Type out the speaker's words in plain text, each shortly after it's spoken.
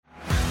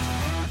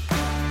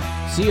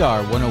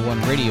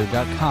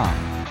CR101radio.com,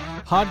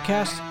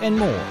 podcasts, and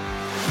more.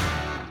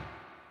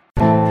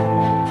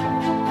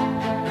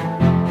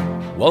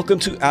 Welcome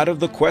to Out of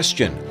the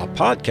Question, a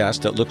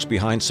podcast that looks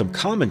behind some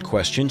common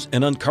questions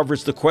and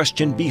uncovers the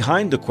question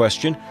behind the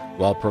question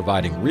while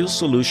providing real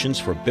solutions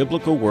for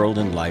biblical world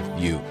and life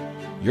view.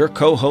 Your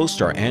co-hosts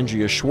are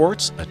Andrea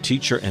Schwartz, a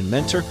teacher and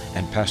mentor,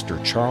 and Pastor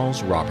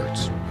Charles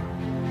Roberts.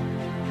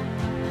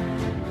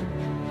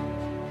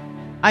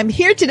 I'm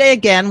here today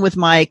again with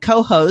my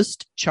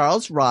co-host,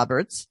 Charles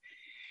Roberts,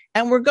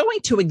 and we're going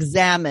to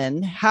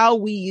examine how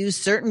we use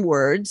certain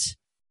words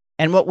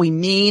and what we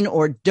mean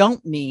or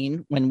don't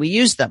mean when we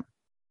use them.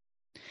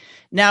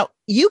 Now,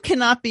 you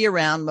cannot be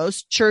around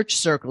most church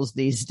circles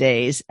these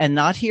days and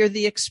not hear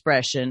the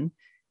expression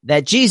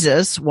that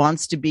Jesus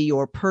wants to be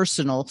your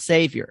personal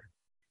savior.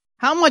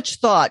 How much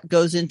thought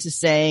goes into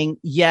saying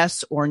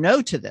yes or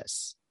no to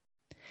this?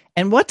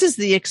 And what does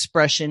the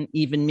expression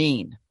even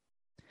mean?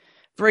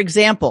 For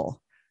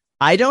example,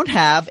 I don't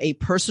have a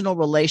personal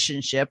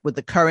relationship with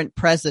the current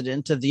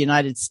president of the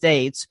United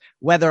States,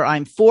 whether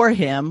I'm for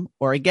him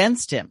or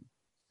against him.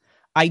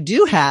 I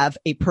do have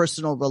a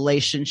personal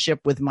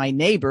relationship with my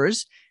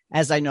neighbors,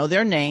 as I know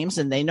their names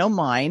and they know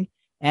mine,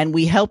 and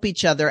we help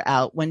each other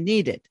out when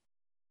needed.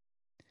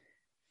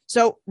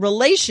 So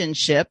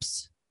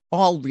relationships,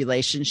 all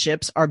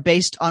relationships, are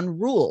based on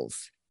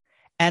rules.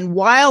 And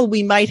while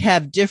we might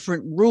have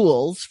different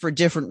rules for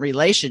different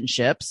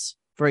relationships,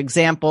 for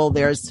example,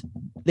 there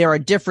are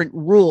different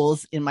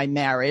rules in my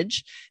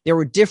marriage. There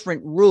were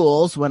different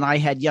rules when I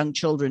had young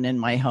children in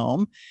my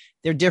home.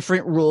 There are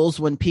different rules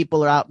when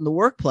people are out in the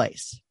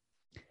workplace.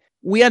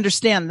 We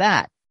understand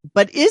that.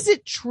 But is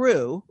it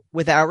true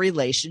with our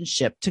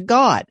relationship to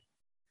God?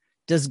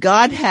 Does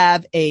God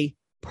have a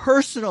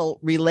personal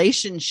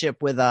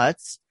relationship with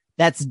us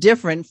that's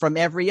different from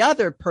every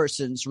other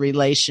person's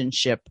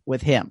relationship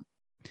with him?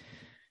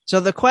 So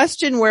the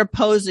question we're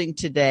posing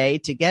today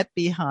to get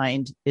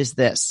behind is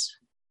this: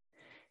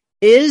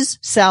 is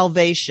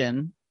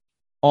salvation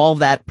all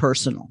that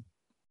personal?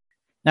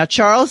 Now,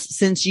 Charles,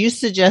 since you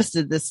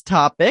suggested this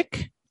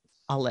topic,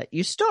 I'll let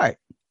you start.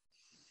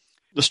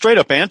 The straight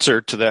up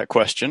answer to that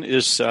question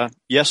is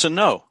yes and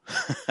no.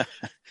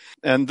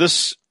 And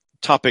this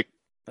topic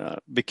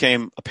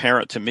became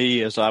apparent to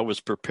me as I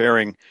was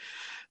preparing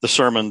the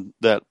sermon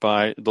that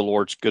by the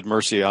Lord's good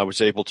mercy I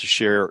was able to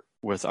share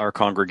with our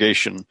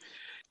congregation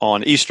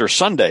on Easter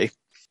Sunday.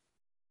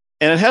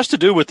 And it has to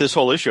do with this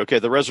whole issue. Okay,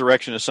 the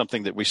resurrection is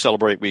something that we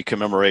celebrate, we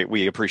commemorate,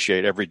 we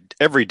appreciate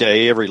every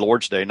day, every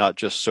Lord's Day, not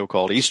just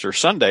so-called Easter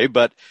Sunday,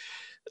 but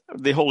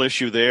the whole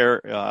issue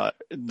there,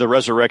 the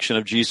resurrection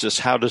of Jesus,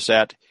 how does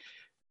that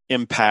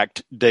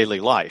impact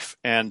daily life?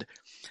 And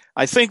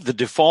I think the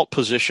default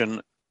position,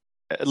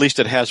 at least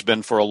it has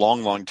been for a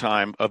long, long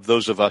time, of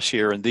those of us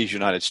here in these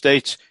United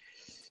States,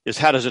 is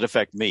how does it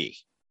affect me?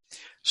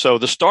 So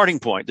the starting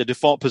point, the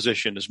default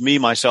position is me,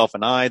 myself,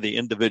 and I, the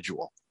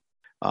individual.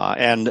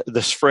 And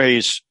this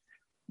phrase,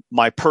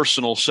 my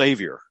personal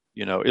savior,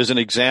 is an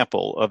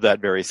example of that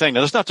very thing.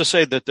 Now, that's not to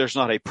say that there's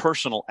not a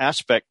personal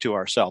aspect to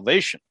our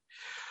salvation.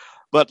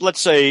 But let's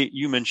say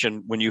you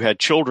mentioned when you had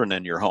children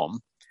in your home.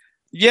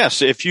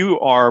 Yes, if you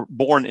are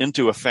born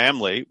into a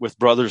family with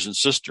brothers and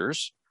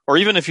sisters, or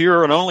even if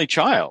you're an only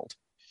child,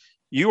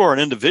 you are an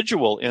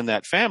individual in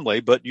that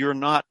family, but you're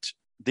not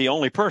the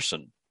only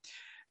person.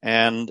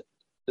 And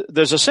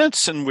there's a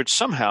sense in which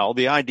somehow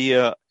the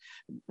idea,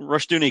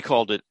 Rushdoony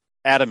called it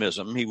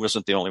atomism. He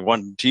wasn't the only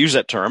one to use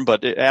that term,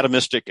 but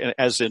atomistic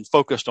as in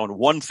focused on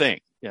one thing,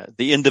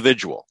 the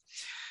individual.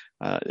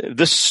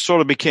 This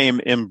sort of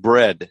became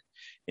inbred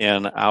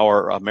in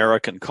our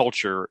American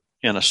culture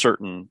in a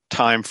certain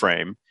time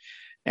frame.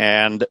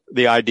 And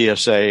the idea,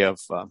 say, of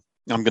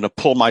I'm going to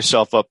pull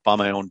myself up by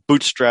my own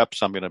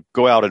bootstraps. I'm going to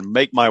go out and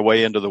make my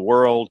way into the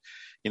world.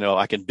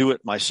 I can do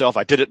it myself.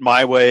 I did it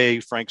my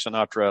way, Frank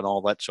Sinatra and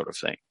all that sort of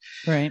thing.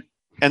 Right.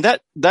 And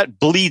that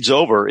bleeds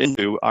over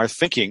into our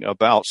thinking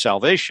about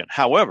salvation.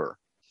 However,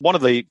 one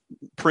of the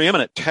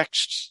preeminent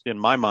texts in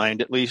my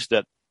mind, at least,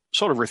 that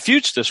sort of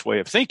refutes this way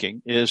of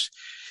thinking is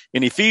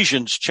in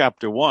Ephesians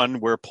chapter 1,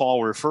 where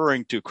Paul,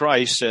 referring to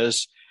Christ,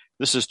 says,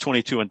 this is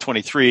 22 and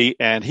 23,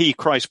 and he,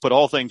 Christ, put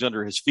all things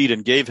under his feet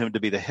and gave him to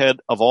be the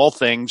head of all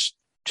things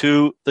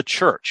to the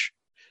church,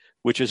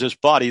 which is his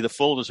body, the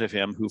fullness of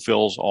him who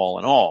fills all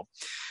in all.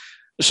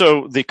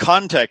 So the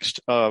context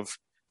of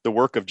the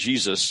work of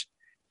Jesus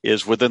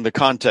is within the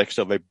context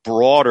of a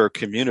broader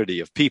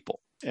community of people.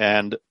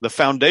 And the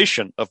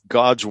foundation of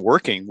God's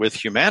working with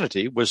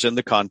humanity was in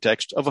the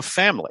context of a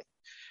family.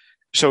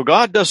 So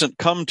God doesn't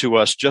come to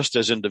us just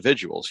as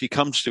individuals. He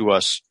comes to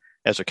us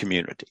as a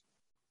community.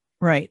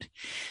 Right.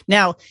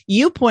 Now,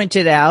 you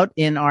pointed out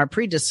in our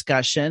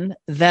pre-discussion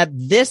that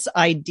this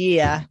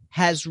idea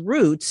has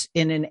roots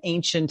in an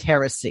ancient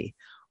heresy.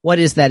 What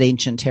is that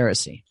ancient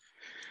heresy?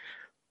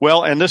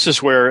 Well, and this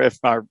is where, if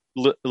our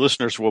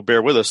listeners will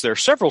bear with us, there are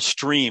several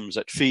streams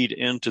that feed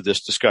into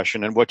this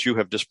discussion, and what you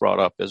have just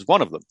brought up is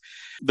one of them.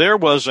 There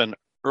was an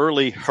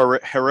early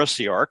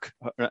heresiarch,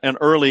 an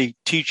early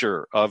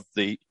teacher of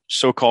the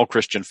so-called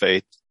Christian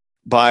faith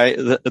by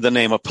the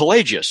name of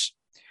Pelagius.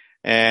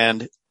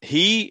 And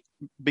he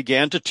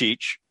began to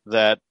teach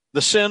that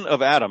the sin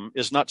of Adam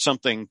is not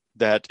something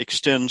that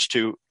extends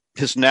to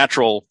his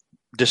natural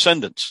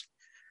descendants,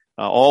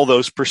 all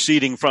those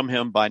proceeding from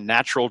him by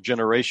natural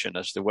generation,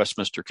 as the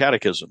Westminster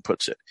Catechism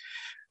puts it.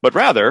 But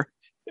rather,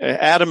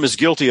 Adam is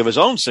guilty of his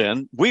own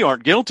sin. We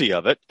aren't guilty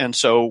of it. And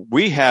so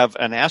we have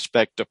an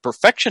aspect of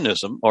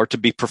perfectionism, or to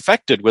be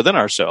perfected within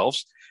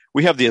ourselves.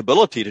 We have the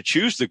ability to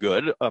choose the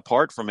good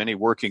apart from any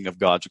working of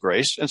God's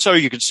grace. And so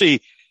you can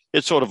see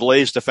it sort of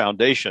lays the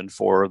foundation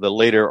for the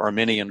later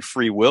Arminian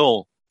free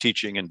will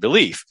teaching and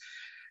belief.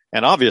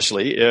 And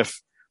obviously,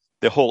 if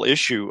the whole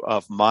issue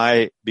of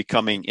my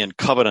becoming in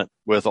covenant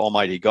with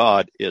Almighty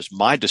God is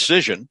my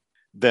decision,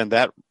 then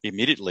that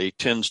immediately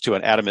tends to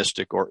an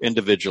atomistic or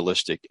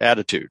individualistic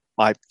attitude.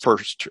 I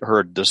first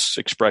heard this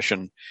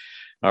expression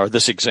or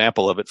this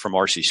example of it from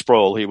R.C.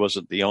 Sproul. He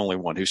wasn't the only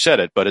one who said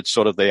it, but it's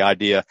sort of the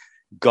idea,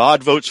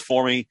 God votes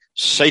for me,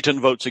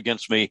 Satan votes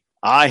against me,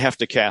 I have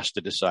to cast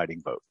the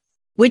deciding vote.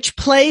 Which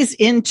plays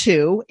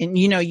into, and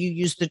you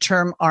use the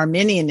term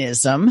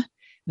Arminianism,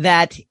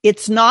 that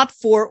it's not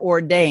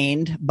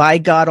foreordained by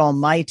God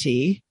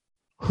Almighty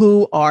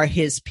who are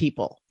his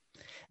people.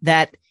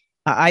 That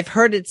I've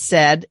heard it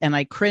said, and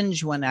I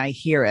cringe when I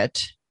hear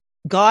it,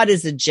 God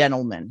is a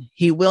gentleman.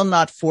 He will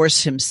not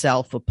force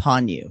himself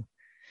upon you.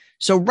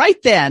 So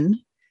right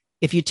then,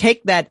 if you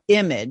take that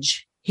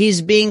image,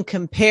 he's being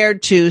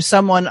compared to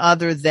someone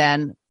other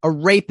than a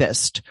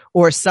rapist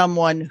or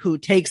someone who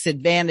takes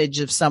advantage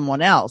of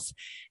someone else.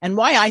 And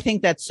why I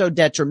think that's so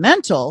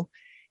detrimental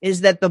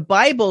is that the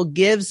Bible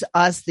gives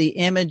us the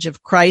image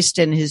of Christ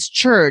and his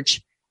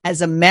church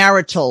as a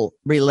marital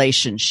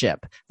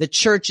relationship. The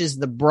church is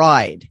the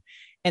bride.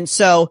 And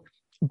so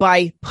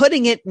by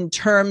putting it in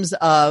terms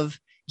of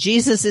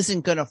Jesus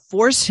isn't going to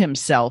force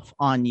himself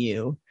on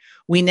you,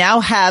 we now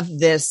have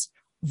this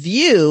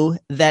view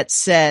that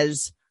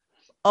says,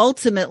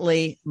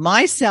 ultimately,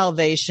 my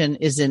salvation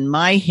is in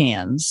my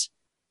hands,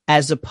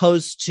 as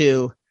opposed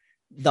to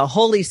the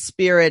Holy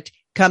Spirit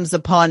comes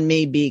upon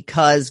me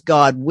because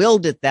God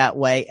willed it that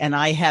way, and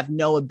I have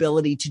no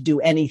ability to do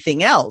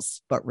anything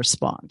else but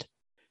respond.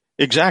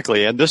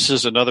 Exactly. And this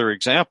is another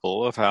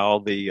example of how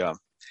the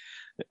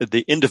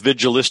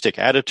individualistic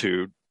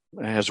attitude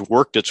has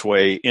worked its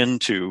way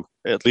into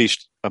at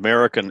least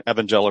American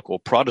evangelical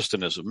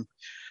Protestantism.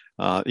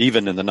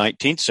 Even in the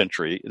 19th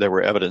century, there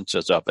were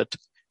evidences of it.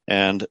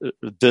 And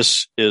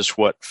this is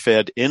what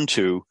fed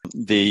into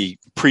the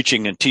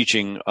preaching and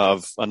teaching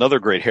of another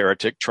great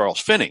heretic, Charles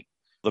Finney,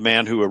 the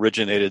man who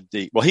originated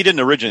he didn't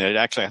originate it.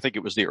 Actually, I think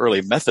it was the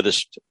early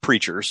Methodist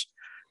preachers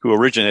who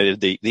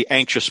originated the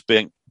anxious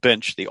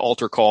bench, the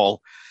altar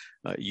call.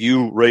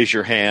 You raise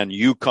your hand,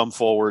 you come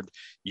forward,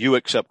 you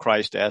accept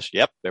Christ as,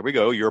 yep, there we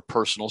go, your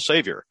personal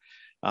savior.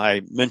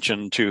 I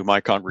mentioned to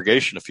my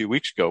congregation a few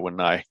weeks ago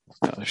when I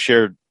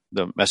shared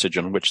the message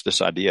on which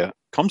this idea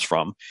comes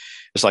from.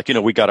 It's like,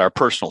 we got our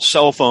personal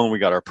cell phone, we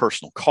got our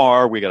personal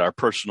car, we got our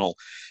personal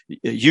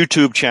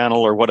YouTube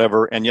channel or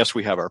whatever. And yes,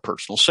 we have our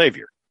personal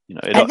savior.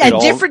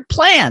 Different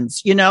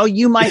plans.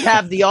 You might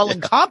have the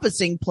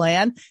all-encompassing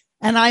plan,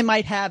 and I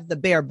might have the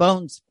bare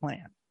bones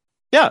plan.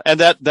 Yeah. And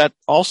that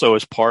also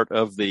is part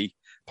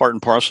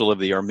and parcel of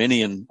the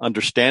Arminian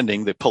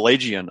understanding, the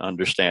Pelagian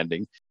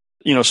understanding.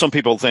 Some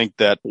people think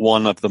that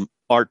one of the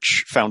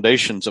arch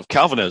foundations of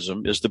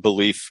Calvinism is the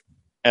belief,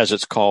 as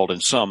it's called in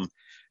some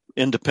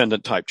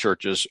independent type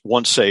churches,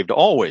 once saved,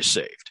 always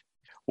saved.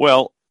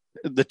 Well,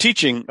 the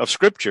teaching of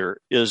Scripture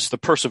is the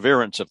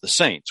perseverance of the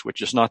saints,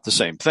 which is not the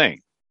same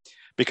thing.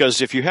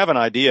 Because if you have an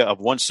idea of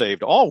once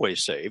saved,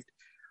 always saved,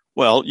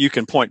 well, you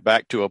can point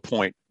back to a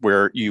point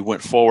where you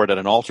went forward at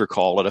an altar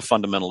call at a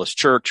fundamentalist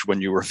church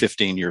when you were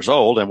 15 years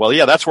old. And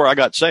that's where I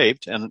got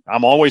saved. And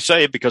I'm always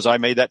saved because I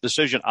made that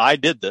decision. I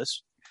did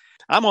this.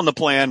 I'm on the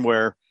plan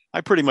where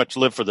I pretty much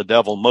live for the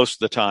devil most of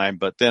the time.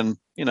 But then,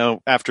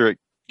 after it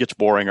gets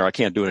boring or I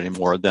can't do it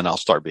anymore, then I'll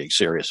start being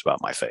serious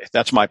about my faith.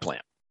 That's my plan.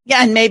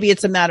 Yeah. And maybe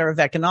it's a matter of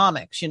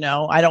economics.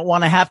 I don't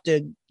want to have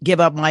to give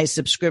up my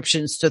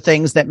subscriptions to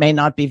things that may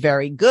not be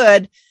very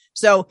good.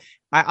 So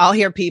I'll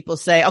hear people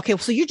say, okay,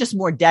 so you're just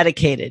more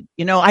dedicated.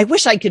 I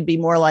wish I could be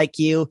more like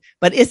you,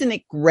 but isn't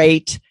it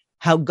great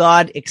how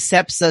God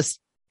accepts us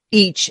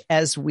each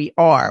as we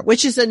are,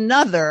 which is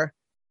another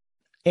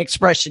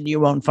expression you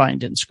won't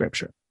find in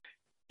Scripture.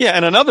 Yeah.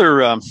 And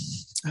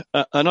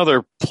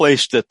another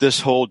place that this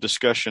whole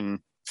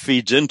discussion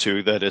feeds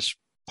into that is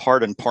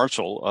part and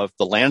parcel of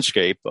the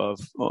landscape of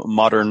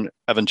modern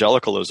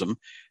evangelicalism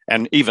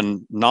and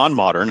even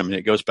non-modern,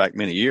 it goes back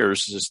many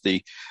years, is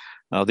the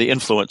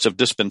influence of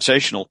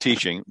dispensational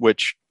teaching,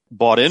 which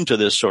bought into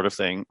this sort of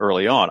thing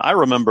early on. I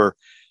remember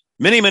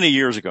many, many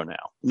years ago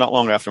now, not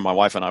long after my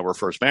wife and I were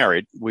first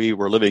married, we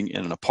were living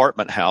in an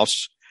apartment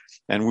house,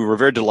 and we were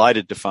very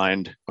delighted to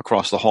find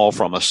across the hall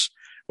from us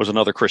was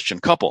another Christian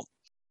couple.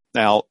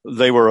 Now,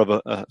 they were of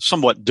a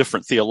somewhat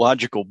different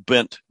theological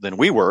bent than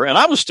we were, and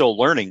I was still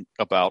learning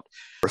about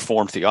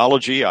Reformed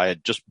theology. I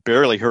had just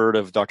barely heard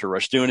of Dr.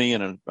 Rushdoony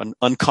and an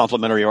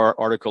uncomplimentary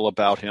article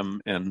about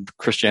him in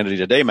Christianity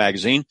Today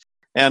magazine.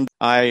 And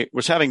I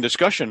was having a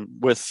discussion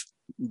with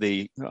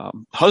the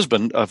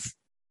husband of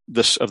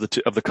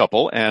the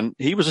couple, and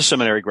he was a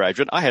seminary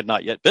graduate. I had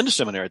not yet been to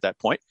seminary at that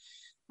point.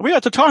 We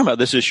got to talking about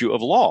this issue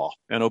of law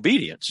and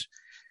obedience.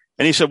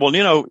 And he said,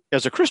 well,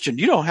 as a Christian,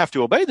 you don't have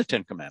to obey the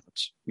 10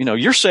 Commandments.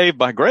 You're saved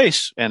by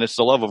grace, and it's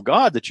the love of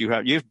God that you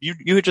have.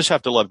 You just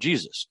have to love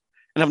Jesus.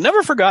 And I've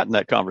never forgotten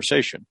that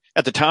conversation.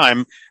 At the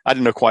time, I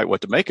didn't know quite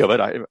what to make of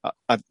it.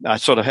 I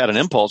sort of had an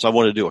impulse. I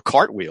wanted to do a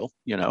cartwheel,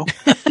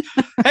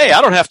 Hey,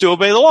 I don't have to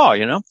obey the law,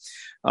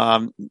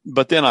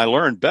 But then I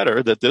learned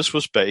better that this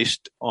was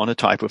based on a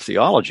type of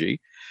theology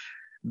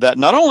that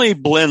not only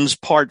blends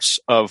parts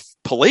of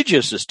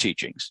Pelagius's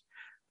teachings,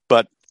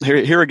 but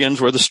here again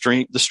is where the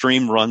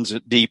stream runs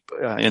deep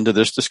into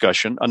this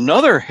discussion.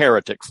 Another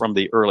heretic from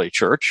the early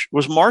church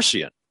was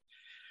Marcion.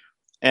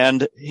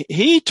 And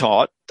he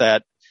taught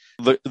that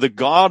the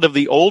God of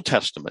the Old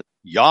Testament,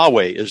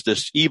 Yahweh, is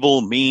this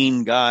evil,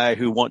 mean guy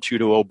who wants you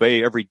to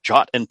obey every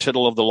jot and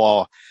tittle of the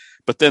law.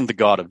 But then the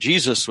God of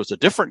Jesus was a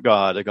different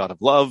God, a God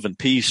of love and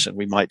peace, and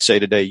we might say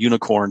today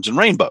unicorns and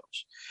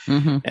rainbows.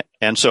 Mm-hmm.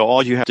 And so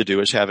all you have to do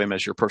is have him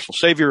as your personal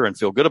savior and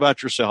feel good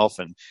about yourself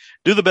and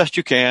do the best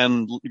you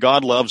can.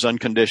 God loves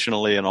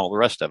unconditionally and all the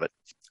rest of it.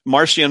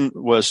 Marcion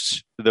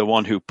was the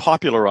one who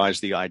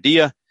popularized the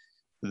idea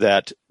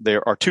that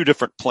there are two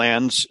different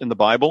plans in the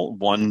Bible.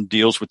 One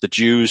deals with the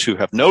Jews who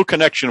have no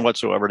connection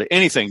whatsoever to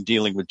anything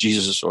dealing with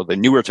Jesus or the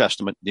Newer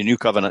Testament, the New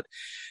Covenant.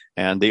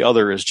 And the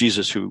other is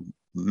Jesus, who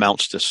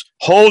mounts this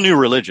whole new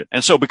religion.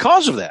 And so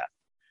because of that,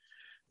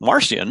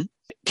 Marcion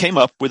came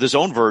up with his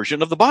own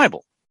version of the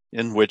Bible,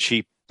 in which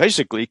he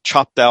basically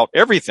chopped out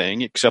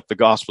everything except the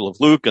Gospel of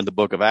Luke and the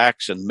book of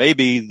Acts and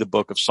maybe the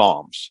book of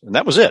Psalms. And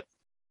that was it.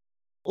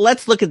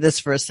 Let's look at this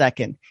for a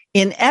second.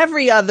 In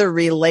every other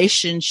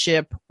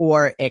relationship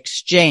or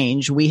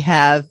exchange we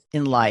have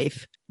in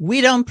life, we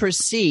don't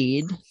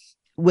proceed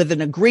with an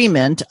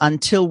agreement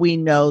until we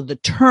know the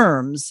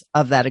terms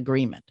of that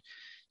agreement.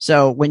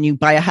 So when you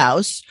buy a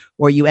house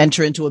or you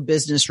enter into a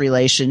business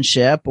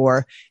relationship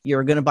or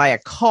you're going to buy a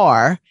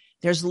car,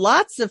 there's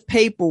lots of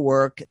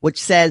paperwork which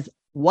says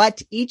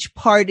what each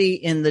party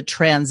in the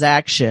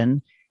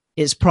transaction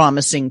is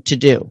promising to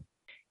do.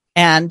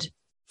 And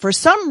for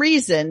some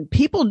reason,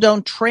 people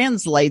don't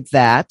translate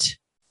that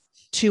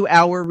to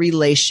our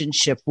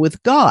relationship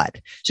with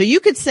God. So you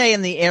could say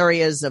in the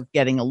areas of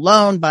getting a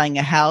loan, buying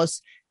a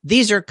house,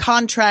 these are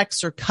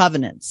contracts or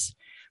covenants.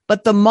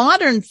 But the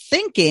modern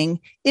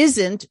thinking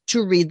isn't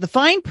to read the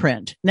fine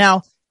print.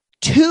 Now,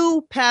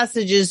 two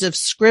passages of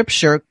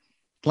scripture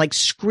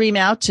scream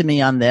out to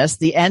me on this.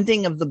 The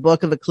ending of the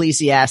book of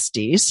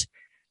Ecclesiastes.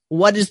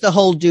 What is the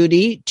whole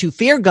duty? To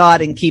fear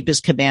God and keep his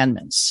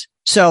commandments.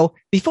 So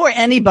before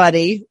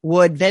anybody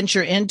would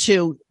venture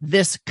into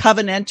this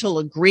covenantal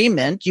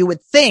agreement, you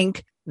would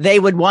think they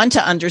would want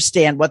to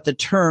understand what the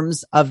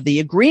terms of the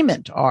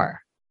agreement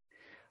are.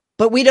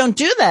 But we don't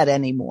do that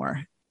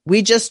anymore.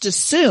 We just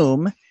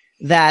assume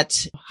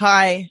that,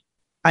 hi,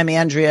 I'm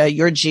Andrea,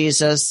 you're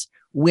Jesus.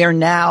 We're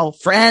now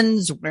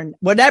friends,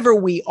 whatever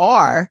we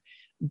are,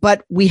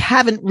 but we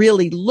haven't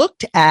really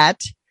looked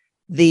at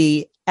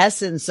the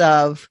essence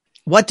of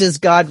what does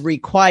God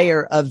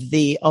require of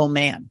thee, oh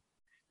man,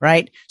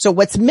 right? So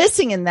what's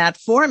missing in that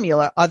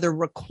formula are the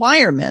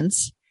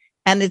requirements,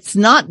 and it's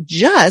not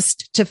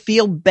just to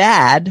feel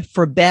bad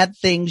for bad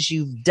things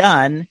you've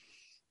done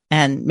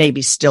and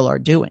maybe still are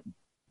doing.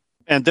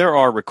 And there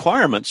are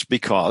requirements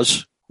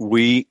because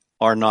we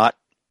are not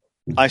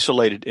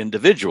isolated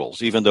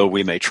individuals, even though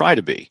we may try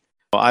to be.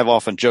 I've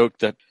often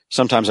joked that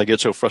sometimes I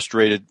get so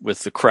frustrated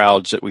with the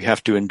crowds that we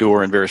have to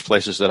endure in various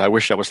places that I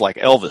wish I was like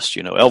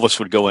Elvis. Elvis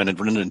would go in and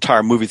run an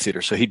entire movie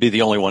theater, so he'd be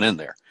the only one in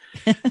there.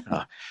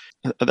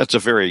 That's a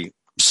very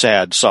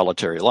sad,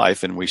 solitary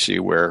life, and we see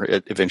where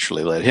it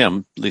eventually led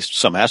him, at least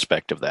some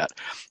aspect of that.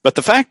 But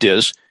the fact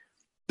is,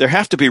 there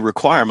have to be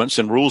requirements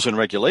and rules and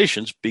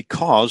regulations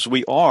because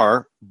we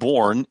are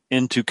born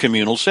into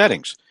communal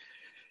settings.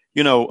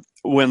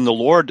 When the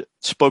Lord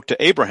spoke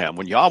to Abraham,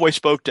 when Yahweh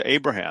spoke to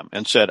Abraham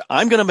and said,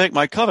 I'm going to make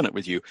my covenant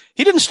with you,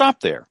 he didn't stop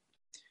there.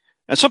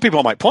 And some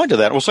people might point to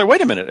that and will say, wait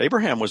a minute,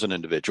 Abraham was an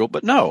individual.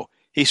 But no,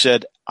 he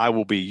said, I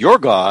will be your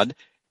God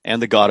and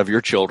the God of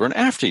your children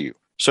after you.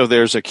 So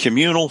there's a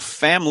communal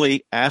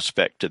family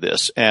aspect to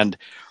this. And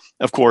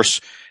of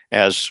course,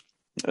 as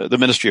the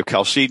ministry of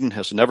Chalcedon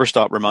has never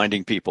stopped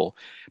reminding people,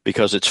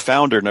 because its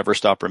founder never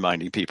stopped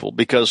reminding people,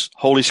 because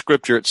Holy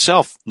Scripture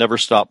itself never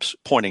stops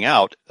pointing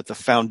out that the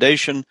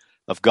foundation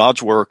of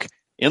God's work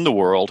in the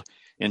world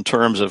in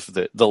terms of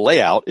the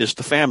layout is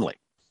the family.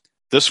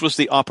 This was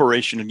the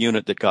operation and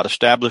unit that got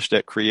established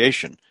at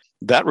creation.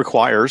 That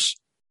requires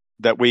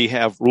that we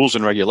have rules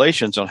and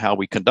regulations on how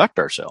we conduct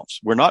ourselves.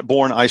 We're not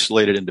born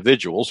isolated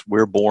individuals.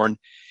 We're born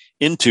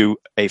into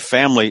a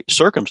family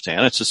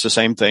circumstance. It's the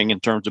same thing in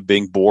terms of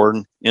being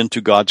born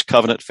into God's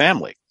covenant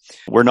family.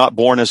 We're not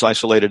born as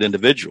isolated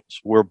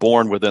individuals. We're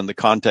born within the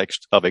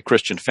context of a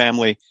Christian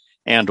family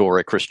and or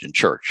a Christian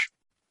church.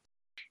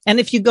 And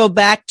if you go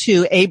back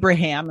to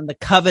Abraham and the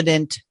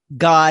covenant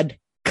God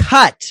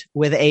cut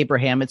with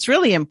Abraham, it's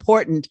really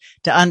important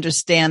to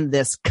understand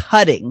this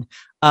cutting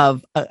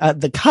of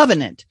the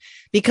covenant,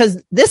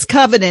 because this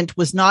covenant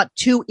was not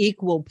two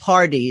equal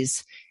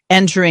parties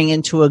entering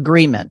into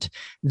agreement.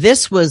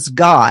 This was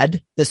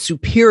God, the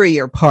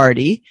superior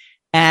party,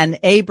 and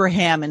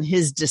Abraham and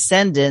his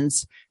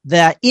descendants,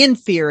 the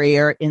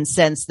inferior, in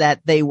sense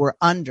that they were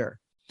under.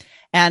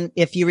 And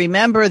if you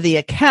remember the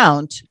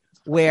account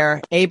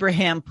where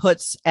Abraham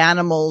puts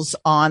animals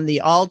on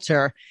the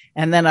altar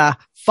and then a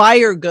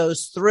fire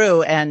goes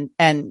through and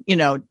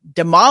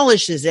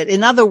demolishes it.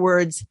 In other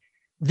words,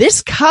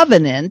 this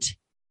covenant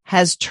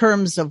has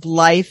terms of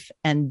life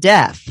and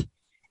death.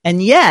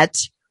 And yet,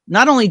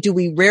 not only do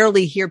we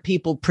rarely hear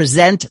people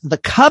present the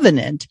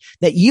covenant,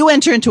 that you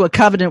enter into a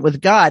covenant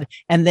with God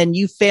and then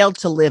you fail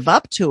to live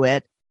up to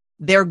it,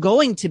 there are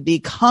going to be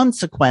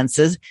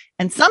consequences,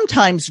 and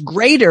sometimes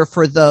greater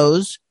for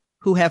those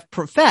who have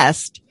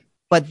professed,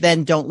 but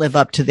then don't live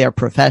up to their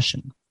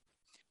profession.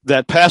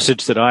 That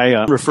passage that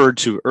I referred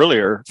to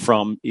earlier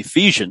from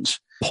Ephesians,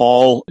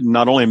 Paul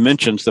not only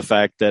mentions the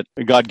fact that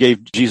God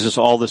gave Jesus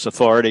all this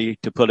authority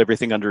to put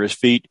everything under his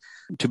feet,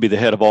 to be the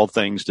head of all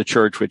things, the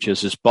church, which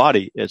is his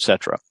body,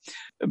 etc.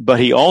 But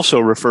he also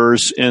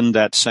refers in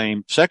that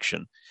same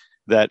section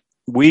that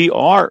we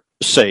are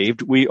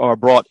saved, we are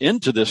brought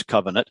into this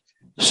covenant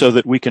so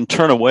that we can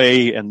turn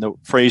away, and the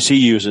phrase he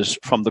uses,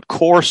 from the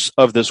course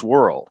of this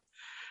world,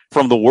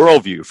 from the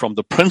worldview, from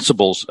the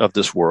principles of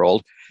this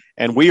world,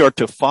 and we are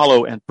to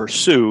follow and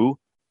pursue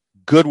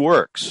good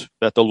works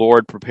that the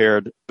Lord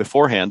prepared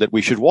beforehand that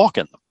we should walk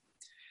in them.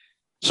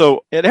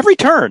 So at every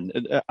turn,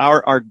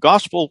 our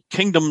gospel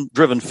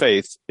kingdom-driven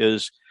faith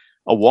is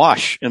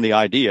awash in the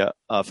idea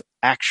of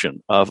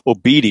action, of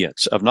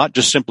obedience, of not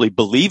just simply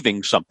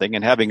believing something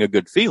and having a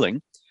good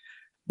feeling,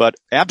 but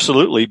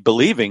absolutely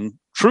believing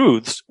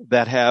truths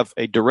that have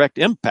a direct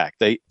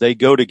impact. They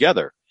go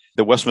together.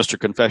 The Westminster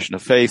Confession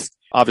of Faith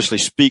obviously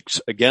speaks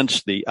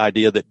against the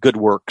idea that good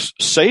works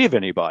save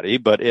anybody,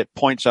 but it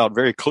points out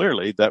very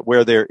clearly that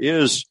where there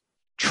is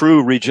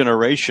true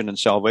regeneration and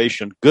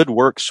salvation, good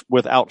works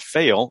without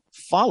fail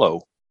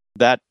follow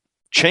that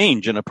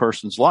change in a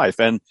person's life.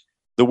 And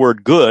the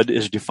word good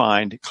is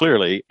defined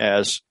clearly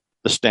as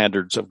the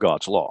standards of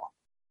God's law.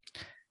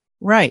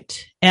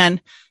 Right. And,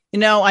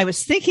 I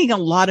was thinking a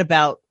lot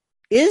about,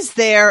 is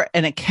there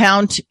an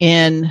account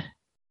in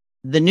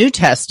the New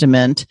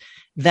Testament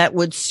that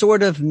would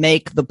sort of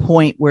make the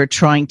point we're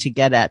trying to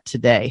get at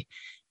today?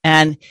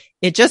 And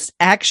it just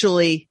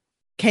actually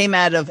came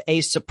out of a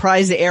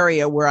surprise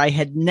area where I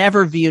had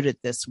never viewed it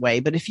this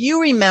way. But if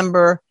you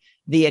remember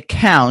the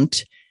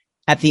account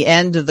at the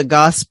end of the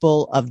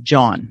Gospel of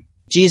John,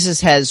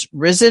 Jesus has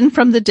risen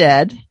from the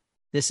dead.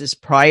 This is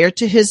prior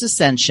to his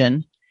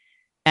ascension,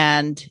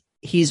 and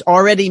he's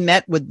already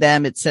met with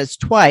them, it says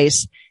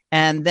twice.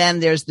 And then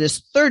there's this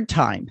third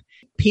time.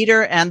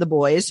 Peter and the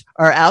boys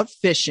are out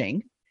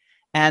fishing,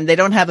 and they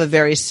don't have a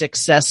very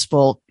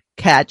successful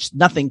catch.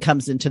 Nothing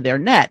comes into their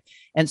net.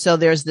 And so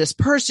there's this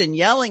person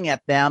yelling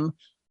at them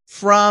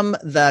from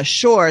the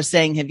shore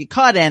saying, "Have you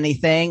caught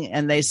anything?"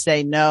 And they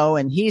say no.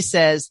 And he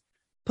says,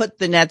 "Put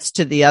the nets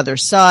to the other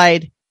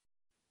side."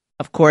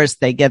 Of course,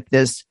 they get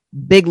this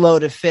big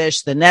load of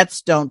fish. The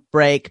nets don't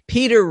break.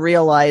 Peter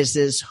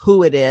realizes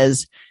who it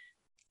is,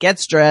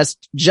 gets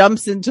dressed,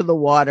 jumps into the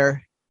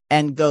water,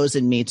 and goes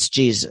and meets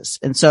Jesus.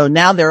 And so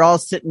now they're all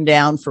sitting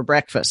down for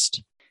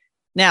breakfast.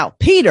 Now,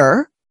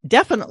 Peter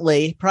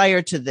definitely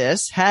prior to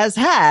this has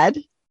had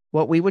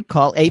what we would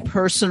call a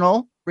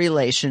personal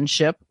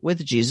relationship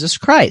with Jesus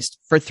Christ.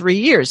 For 3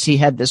 years, he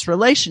had this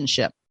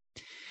relationship.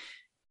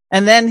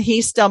 And then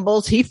he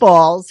stumbles, he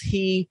falls,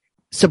 he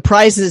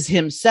surprises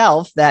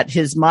himself that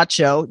his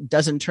macho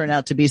doesn't turn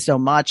out to be so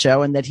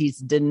macho, and that he's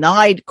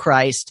denied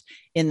Christ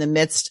in the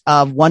midst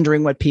of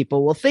wondering what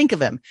people will think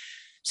of him.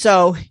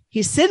 So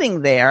he's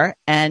sitting there,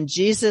 and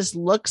Jesus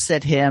looks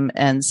at him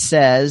and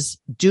says,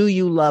 "Do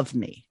you love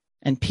me?"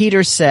 And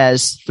Peter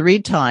says 3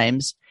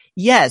 times,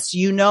 "Yes,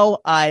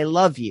 I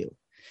love you."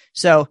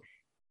 So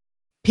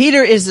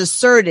Peter is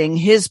asserting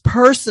his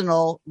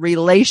personal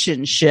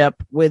relationship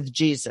with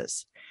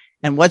Jesus.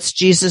 And what's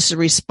Jesus'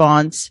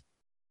 response?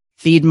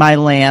 "Feed my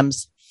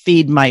lambs,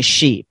 feed my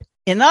sheep."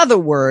 In other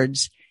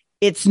words,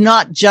 it's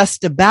not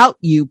just about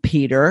you,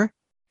 Peter.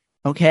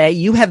 Okay,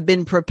 you have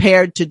been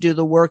prepared to do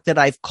the work that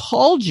I've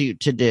called you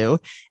to do.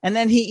 And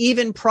then he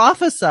even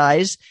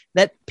prophesies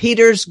that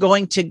Peter's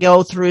going to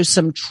go through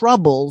some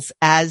troubles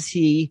as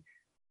he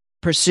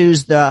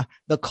pursues the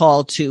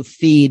call to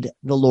feed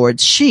the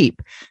Lord's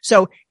sheep.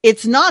 So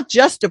it's not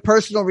just a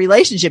personal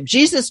relationship.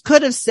 Jesus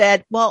could have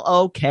said, "Well,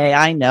 okay,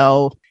 I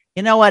know.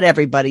 You know what?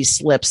 Everybody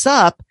slips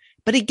up."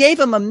 But he gave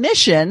him a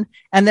mission.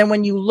 And then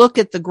when you look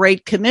at the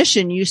Great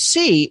Commission, you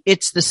see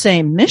it's the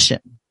same mission.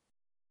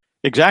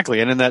 Exactly.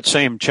 And in that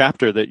same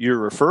chapter that you're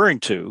referring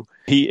to,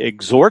 he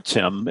exhorts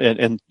him,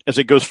 and as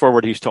it goes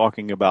forward, he's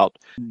talking about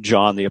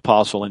John the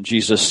Apostle and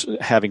Jesus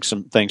having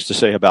some things to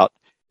say about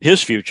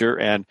his future.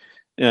 And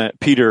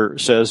Peter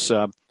says,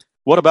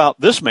 what about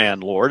this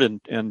man, Lord?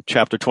 In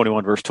chapter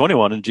 21, verse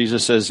 21, and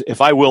Jesus says,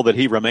 if I will that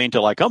he remain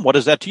till I come, what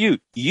is that to you?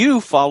 You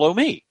follow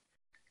me.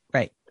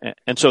 Right.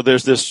 And so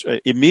there's this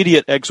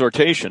immediate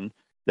exhortation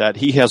that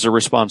he has a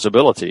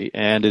responsibility,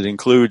 and it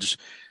includes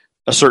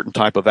a certain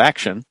type of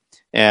action.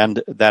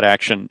 And that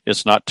action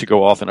is not to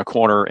go off in a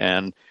corner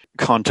and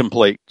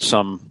contemplate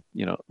some,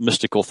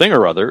 mystical thing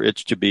or other.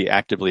 It's to be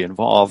actively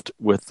involved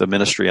with the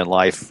ministry and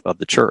life of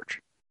the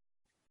church.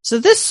 So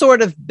this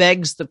sort of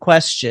begs the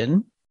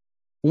question,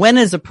 when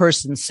is a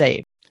person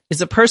saved?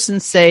 Is a person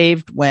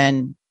saved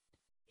when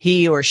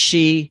he or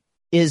she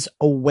is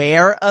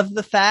aware of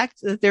the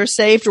fact that they're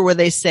saved, or were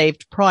they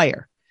saved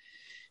prior?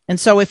 And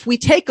so if we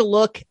take a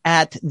look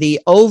at the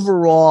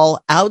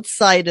overall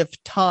outside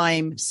of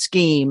time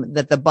scheme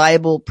that the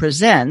Bible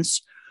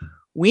presents,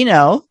 we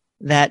know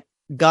that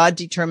God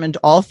determined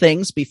all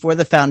things before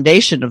the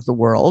foundation of the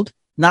world.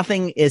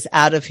 Nothing is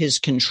out of his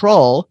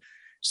control.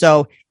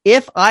 So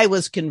if I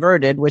was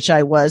converted, which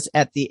I was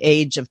at the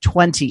age of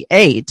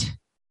 28,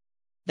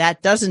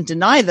 that doesn't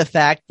deny the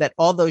fact that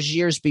all those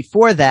years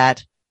before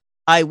that,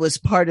 I was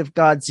part of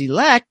God's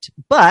elect,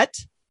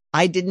 but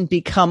I didn't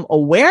become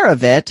aware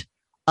of it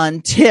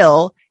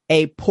until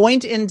a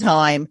point in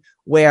time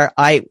where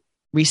I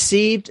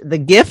received the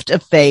gift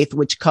of faith,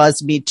 which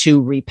caused me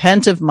to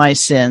repent of my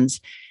sins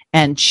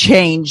and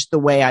change the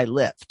way I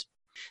lived.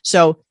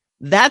 So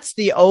that's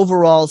the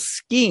overall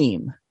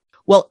scheme.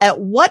 Well, at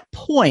what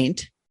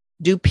point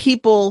do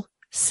people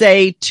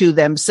say to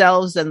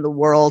themselves and the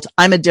world,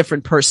 I'm a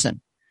different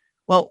person?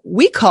 Well,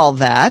 we call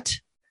that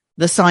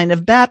the sign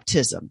of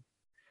baptism,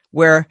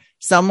 where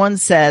someone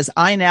says,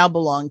 I now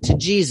belong to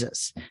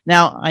Jesus.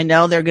 Now, I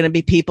know there are going to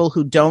be people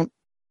who don't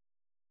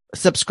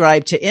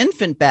subscribe to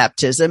infant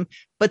baptism,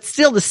 but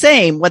still the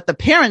same. What the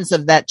parents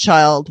of that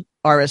child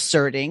are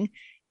asserting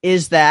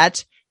is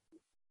that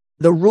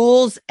the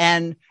rules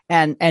and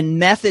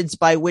methods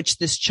by which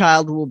this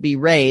child will be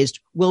raised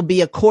will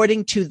be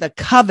according to the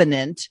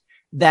covenant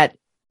that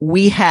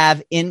we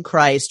have in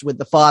Christ with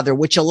the Father,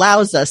 which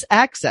allows us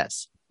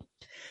access.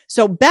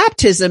 So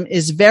baptism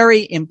is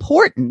very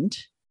important,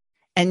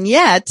 and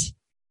yet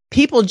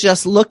people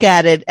just look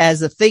at it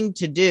as a thing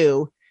to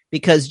do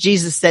because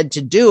Jesus said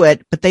to do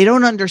it, but they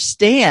don't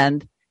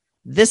understand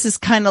this is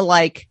kind of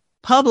like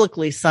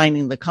publicly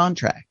signing the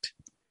contract.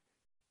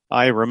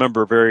 I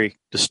remember very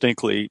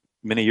distinctly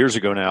many years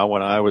ago now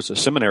when I was a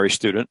seminary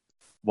student,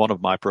 one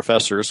of my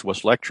professors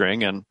was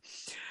lecturing, and,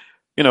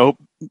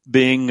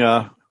 being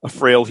a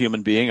frail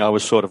human being, I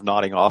was sort of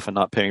nodding off and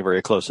not paying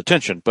very close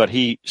attention. But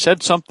he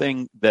said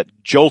something that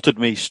jolted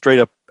me straight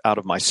up out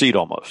of my seat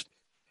almost.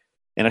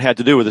 And it had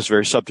to do with this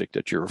very subject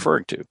that you're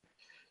referring to.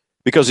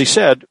 Because he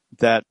said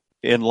that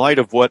in light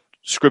of what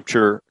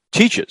Scripture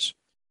teaches,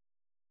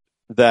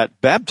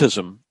 that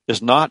baptism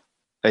is not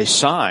a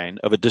sign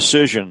of a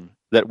decision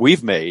that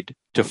we've made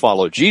to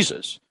follow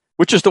Jesus,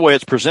 which is the way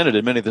it's presented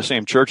in many of the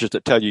same churches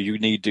that tell you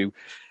need to,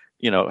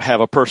 have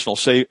a personal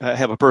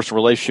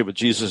relationship with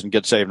Jesus and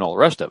get saved and all the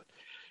rest of it.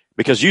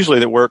 Because usually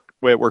the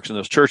way it works in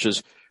those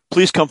churches,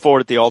 please come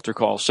forward at the altar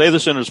call, say the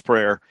sinner's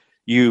prayer.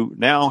 You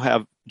now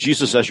have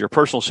Jesus as your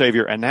personal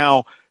Savior, and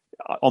now,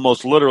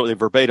 almost literally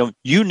verbatim,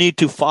 you need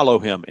to follow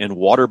him in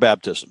water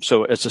baptism.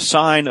 So it's a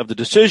sign of the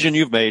decision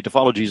you've made to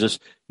follow Jesus.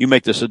 You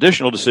make this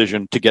additional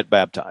decision to get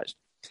baptized.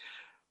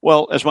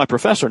 Well, as my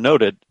professor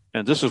noted,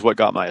 and this is what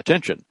got my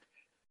attention,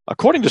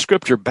 according to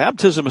Scripture,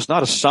 baptism is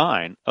not a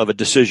sign of a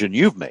decision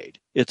you've made.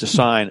 It's a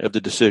sign of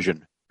the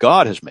decision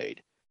God has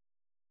made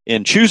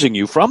in choosing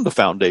you from the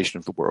foundation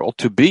of the world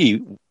to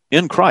be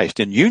in Christ,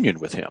 in union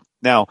with him.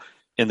 Now,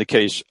 in the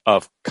case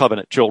of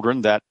covenant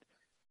children, that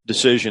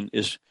decision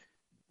is,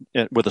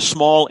 with a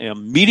small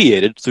m,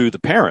 mediated through the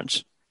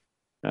parents.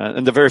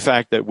 And the very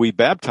fact that we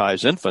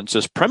baptize infants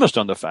is premised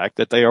on the fact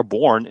that they are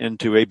born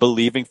into a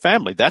believing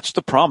family. That's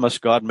the promise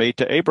God made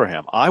to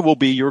Abraham. I will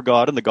be your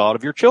God and the God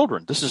of your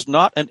children. This is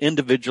not an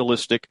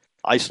individualistic,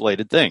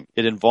 isolated thing.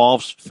 It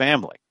involves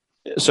family.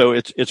 So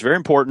it's very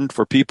important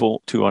for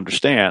people to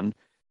understand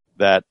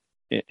that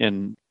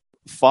in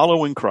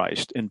following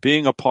Christ, in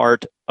being a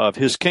part of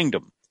his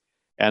kingdom,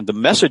 and the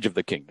message of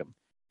the kingdom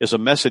is a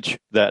message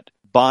that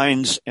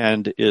binds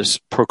and is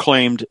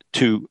proclaimed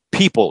to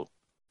people,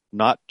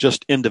 not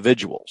just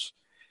individuals.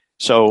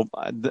 So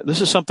this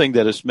is something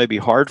that is maybe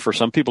hard for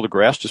some people to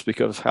grasp just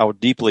because of how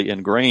deeply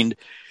ingrained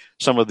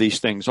some of these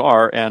things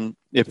are. And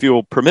if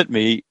you'll permit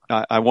me,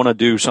 I want to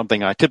do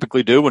something I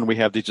typically do when we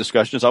have these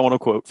discussions. I want to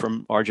quote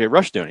from R.J.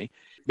 Rushdoony,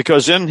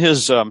 because in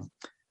his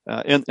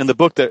in the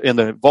book in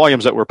the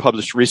volumes that were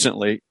published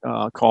recently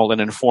called An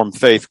Informed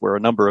Faith, where a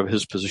number of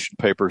his position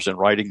papers and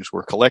writings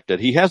were collected,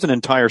 he has an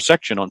entire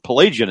section on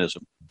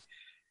Pelagianism.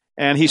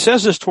 And he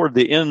says this toward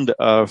the end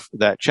of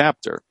that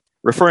chapter,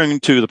 referring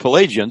to the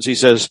Pelagians. He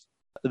says,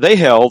 they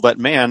held that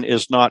man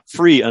is not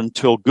free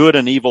until good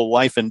and evil,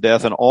 life and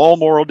death, and all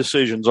moral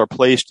decisions are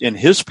placed in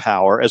his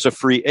power as a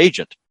free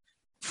agent.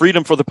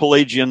 freedom for the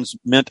Pelagians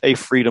meant a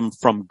freedom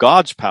from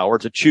God's power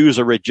to choose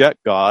or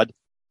reject God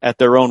at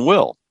their own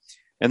will.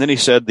 And then he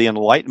said the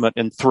Enlightenment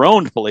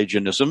enthroned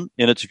Pelagianism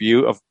in its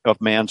view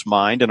of man's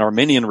mind, and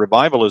Arminian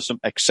revivalism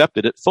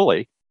accepted it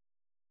fully.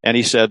 And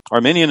he said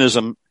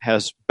Arminianism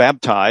has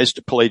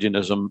baptized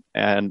Pelagianism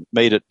and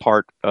made it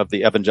part of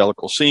the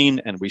evangelical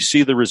scene, and we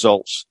see the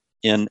results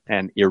in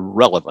an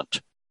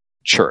irrelevant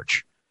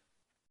church.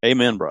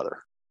 Amen,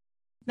 brother.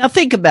 Now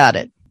think about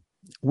it.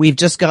 We've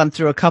just gone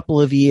through a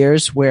couple of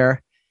years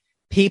where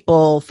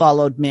people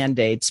followed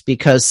mandates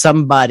because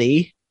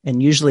somebody,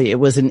 and usually it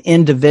was an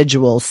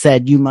individual,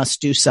 said you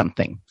must do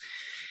something.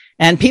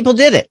 And people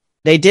did it.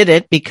 They did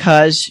it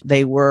because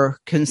they were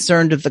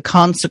concerned of the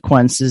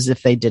consequences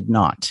if they did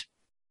not.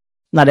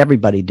 Not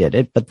everybody did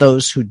it, but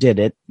those who did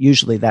it,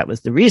 usually that was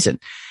the reason.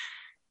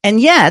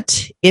 And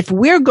yet, if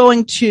we're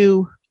going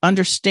to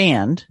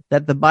understand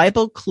that the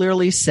Bible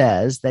clearly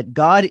says that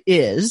God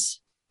is,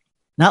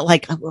 not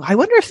like, I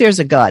wonder if there's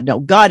a God. No,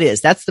 God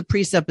is. That's the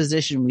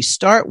presupposition we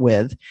start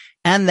with.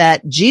 And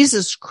that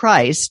Jesus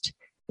Christ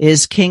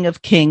is King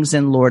of Kings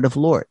and Lord of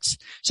Lords.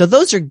 So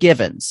those are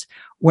givens.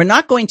 We're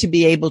not going to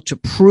be able to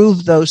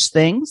prove those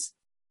things,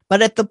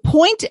 but at the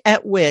point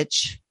at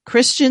which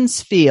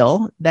Christians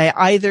feel they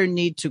either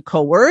need to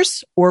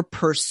coerce or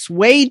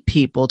persuade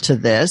people to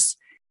this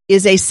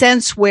is a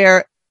sense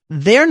where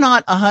they're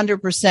not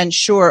 100%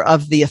 sure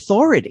of the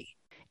authority.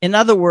 In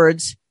other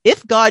words,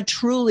 if God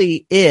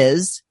truly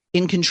is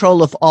in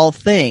control of all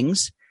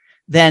things,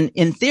 then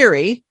in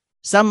theory,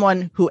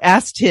 someone who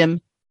asked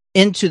him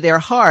into their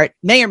heart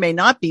may or may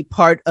not be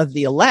part of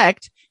the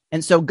elect.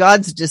 And so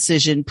God's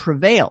decision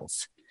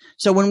prevails.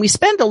 So when we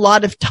spend a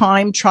lot of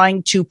time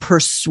trying to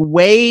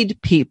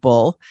persuade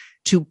people,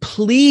 to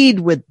plead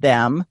with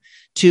them,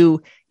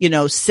 to,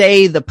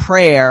 say the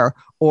prayer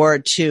or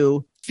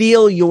to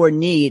feel your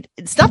need,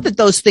 it's not that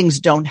those things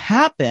don't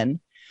happen,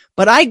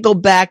 but I go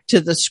back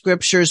to the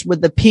scriptures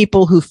with the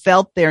people who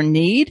felt their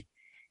need,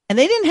 and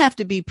they didn't have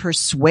to be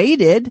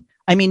persuaded.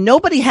 I mean,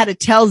 nobody had to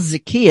tell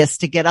Zacchaeus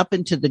to get up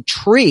into the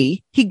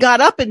tree. He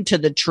got up into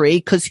the tree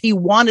because he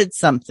wanted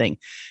something.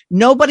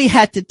 Nobody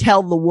had to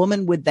tell the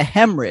woman with the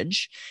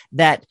hemorrhage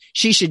that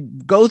she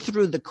should go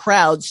through the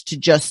crowds to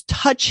just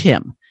touch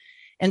him.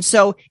 And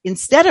so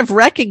instead of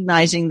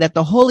recognizing that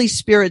the Holy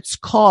Spirit's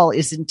call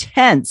is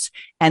intense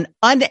and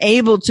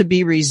unable to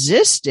be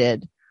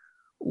resisted,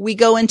 we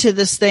go into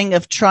this thing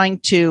of trying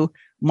to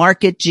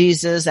market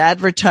Jesus,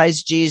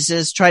 advertise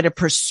Jesus, try to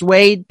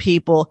persuade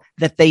people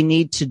that they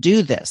need to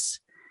do this.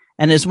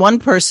 And as one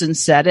person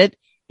said it,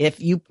 if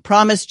you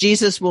promise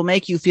Jesus will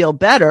make you feel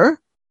better,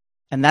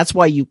 and that's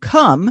why you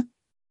come,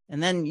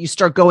 and then you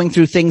start going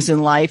through things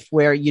in life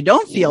where you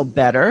don't feel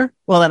better,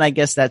 well, then I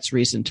guess that's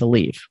reason to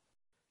leave.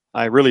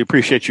 I really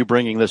appreciate you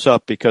bringing this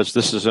up because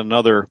this is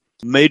another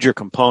major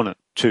component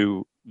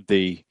to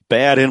the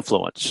bad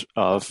influence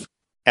of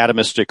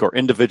atomistic or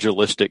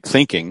individualistic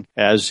thinking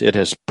as it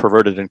has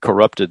perverted and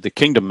corrupted the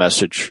kingdom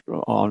message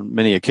on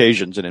many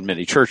occasions and in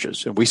many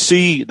churches. And we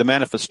see the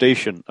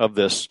manifestation of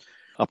this,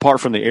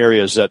 apart from the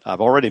areas that I've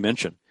already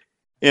mentioned,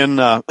 in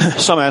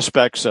some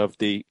aspects of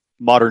the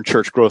modern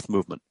church growth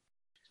movement.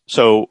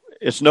 So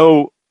it's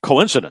no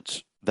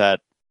coincidence that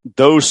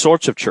those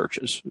sorts of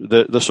churches,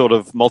 the sort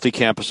of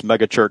multi-campus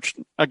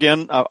megachurch,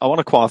 again, I want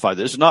to qualify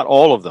this, not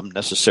all of them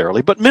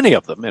necessarily, but many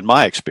of them, in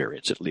my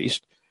experience at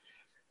least,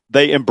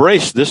 they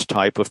embrace this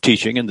type of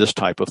teaching and this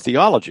type of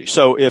theology.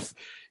 So if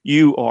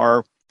you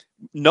are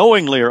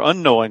knowingly or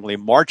unknowingly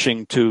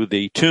marching to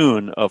the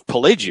tune of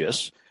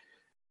Pelagius,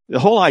 the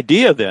whole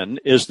idea then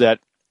is that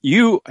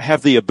you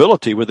have the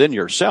ability within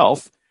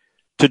yourself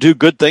to do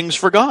good things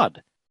for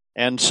God.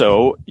 And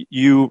so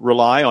you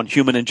rely on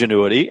human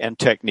ingenuity and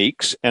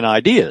techniques and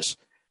ideas.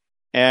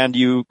 And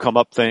you come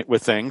up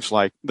with things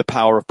like the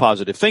power of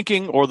positive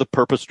thinking or the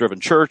purpose-driven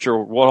church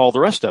or all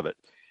the rest of it.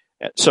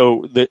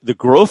 So the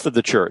growth of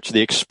the church,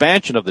 the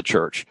expansion of the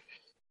church,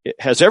 it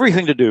has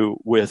everything to do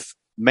with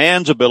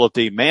man's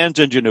ability, man's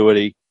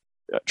ingenuity,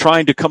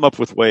 trying to come up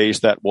with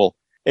ways that will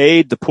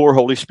aid the poor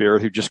Holy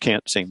Spirit who just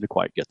can't seem to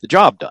quite get the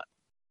job done.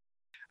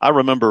 I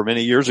remember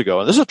many years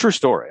ago, and this is a true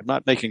story, I'm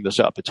not making this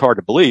up, it's hard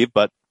to believe,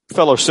 but a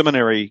fellow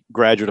seminary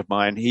graduate of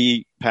mine,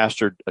 he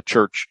pastored a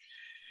church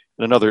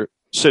in another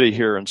city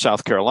here in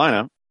South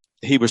Carolina.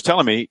 He was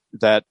telling me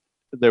that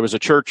there was a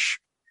church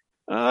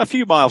a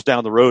few miles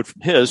down the road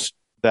from his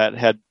that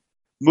had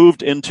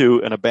moved into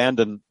an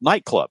abandoned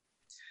nightclub.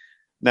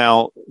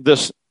 Now,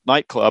 this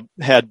nightclub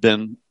had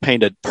been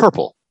painted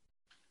purple.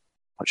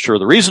 Not sure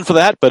the reason for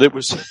that, but it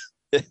was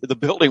the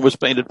building was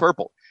painted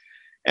purple.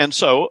 And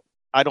so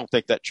I don't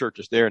think that church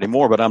is there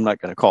anymore, but I'm not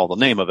going to call the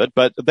name of it.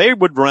 But they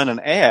would run an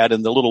ad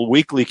in the little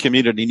weekly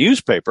community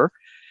newspaper.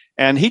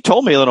 And he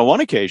told me that on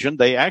one occasion,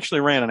 they actually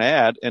ran an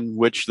ad in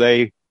which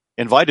they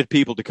invited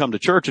people to come to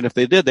church. And if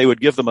they did, they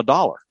would give them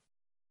 $1.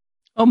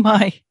 Oh,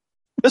 my.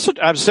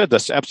 I've said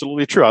this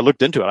absolutely true. I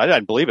looked into it. I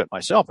didn't believe it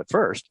myself at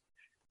first.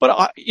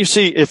 But you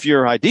see, if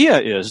your idea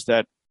is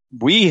that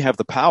we have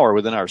the power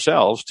within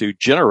ourselves to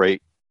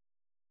generate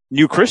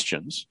new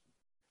Christians,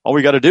 all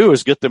we got to do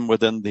is get them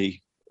within the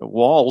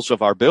walls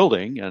of our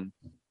building and,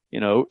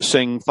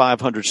 sing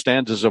 500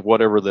 stanzas of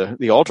whatever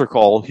the altar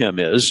call hymn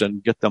is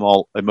and get them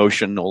all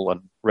emotional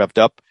and revved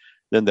up,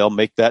 then they'll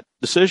make that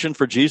decision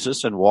for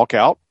Jesus and walk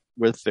out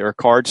with their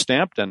card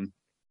stamped and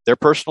their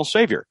personal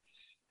Savior.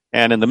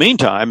 And in the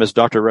meantime, as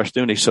Dr.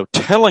 Rushdoony so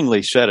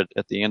tellingly said it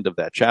at the end of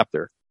that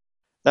chapter,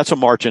 that's a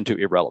march into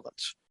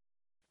irrelevance.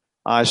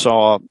 I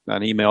saw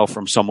an email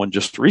from someone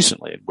just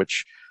recently in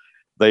which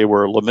they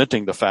were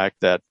lamenting the fact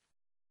that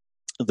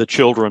the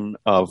children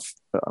of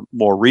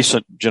more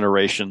recent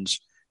generations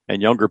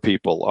and younger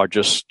people are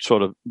just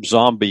sort of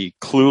zombie,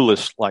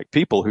 clueless like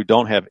people who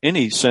don't have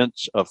any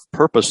sense of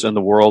purpose in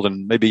the world.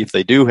 And maybe if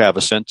they do have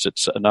a sense,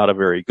 it's not a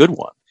very good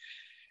one.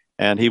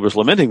 And he was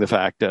lamenting the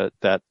fact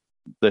that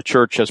the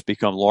church has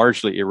become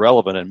largely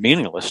irrelevant and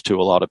meaningless to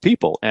a lot of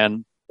people.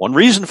 And one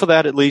reason for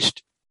that, at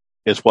least,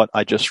 is what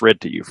I just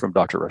read to you from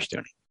Dr.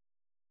 Rushdoony.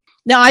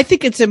 Now, I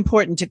think it's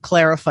important to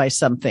clarify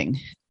something.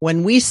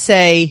 When we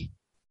say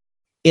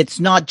it's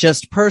not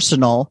just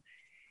personal,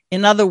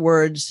 in other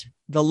words,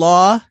 the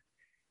law,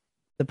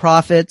 the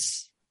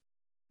prophets,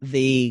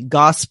 the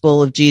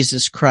gospel of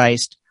Jesus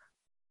Christ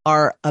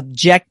are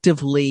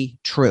objectively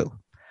true.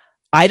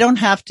 I don't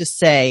have to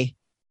say,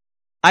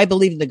 I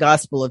believe in the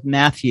gospel of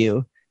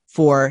Matthew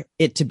for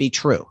it to be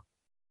true.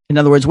 In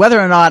other words, whether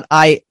or not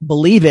I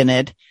believe in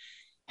it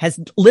has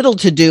little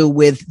to do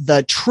with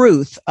the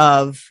truth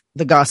of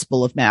the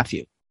gospel of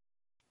Matthew.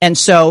 And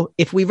so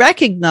if we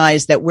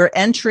recognize that we're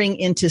entering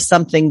into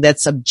something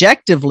that's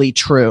objectively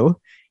true,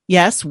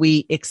 yes,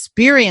 we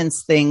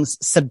experience things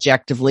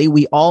subjectively.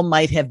 We all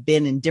might have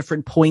been in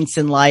different points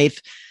in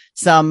life,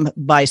 some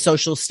by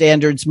social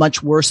standards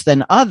much worse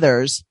than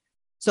others.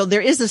 So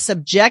there is a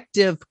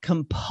subjective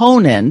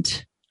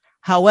component.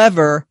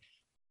 However,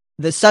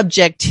 the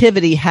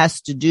subjectivity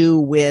has to do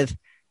with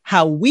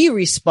how we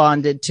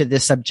responded to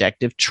this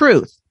objective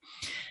truth.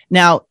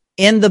 Now,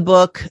 in the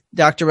book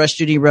Dr.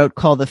 Rushdoony wrote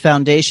called The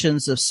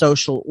Foundations of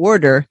Social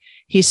Order,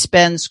 he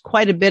spends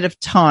quite a bit of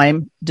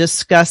time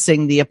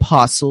discussing the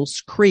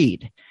Apostles'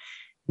 Creed.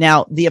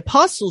 Now, the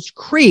Apostles'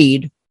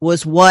 Creed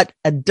was what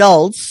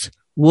adults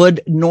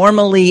would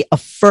normally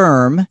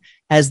affirm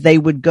as they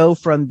would go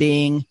from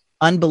being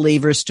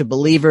unbelievers to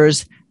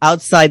believers,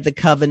 outside the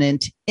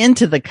covenant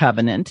into the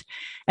covenant.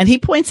 And he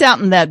points out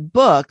in that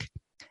book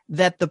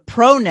that the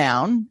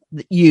pronoun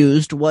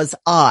used was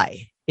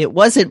I. It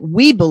wasn't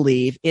we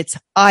believe, it's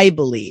I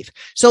believe.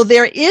 So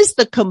there is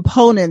the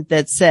component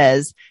that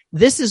says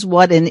this is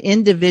what an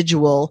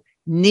individual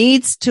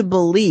needs to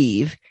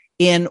believe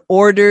in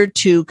order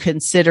to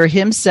consider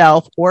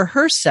himself or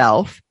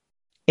herself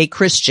a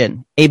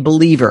Christian, a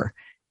believer,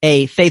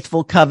 a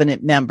faithful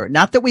covenant member.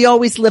 Not that we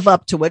always live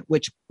up to it,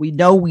 which we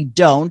know we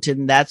don't,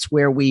 and that's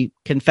where we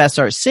confess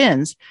our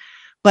sins.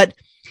 But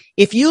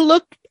if you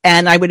look,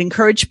 and I would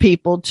encourage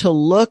people to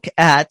look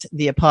at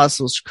the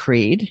Apostles'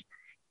 Creed,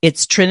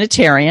 it's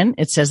Trinitarian.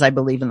 It says, I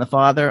believe in the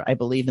Father, I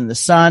believe in the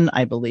Son,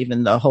 I believe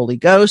in the Holy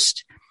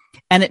Ghost.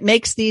 And it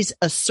makes these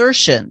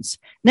assertions.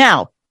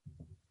 Now,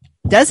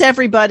 does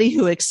everybody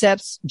who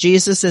accepts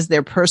Jesus as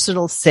their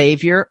personal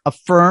Savior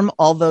affirm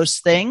all those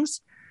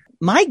things?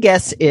 My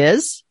guess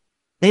is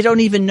they don't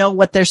even know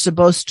what they're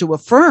supposed to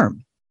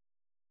affirm.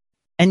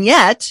 And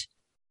yet,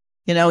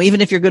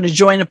 even if you're going to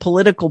join a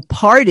political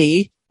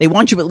party, they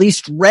want you to at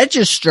least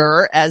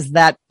register as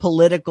that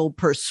political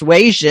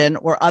persuasion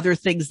or other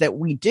things that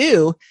we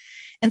do.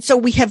 And so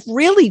we have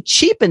really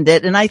cheapened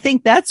it. And I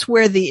think that's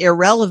where the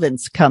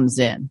irrelevance comes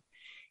in.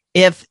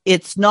 If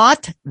it's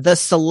not the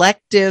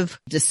selective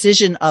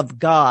decision of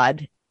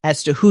God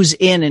as to who's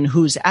in and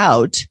who's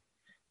out,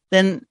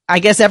 then I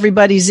guess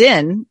everybody's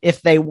in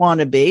if they want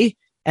to be.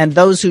 And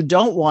those who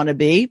don't want to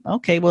be,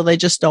 okay, well, they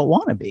just don't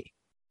want to be.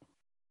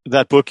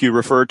 That book you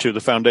referred to, The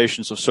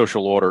Foundations of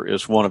Social Order,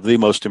 is one of the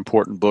most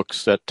important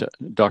books that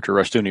Dr.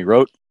 Rushdoony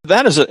wrote.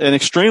 That is an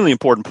extremely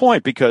important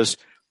point because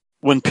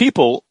when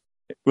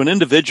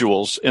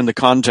individuals in the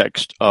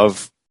context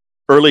of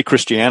early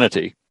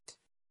Christianity,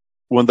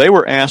 when they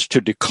were asked to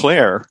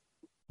declare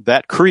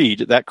that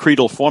creed, that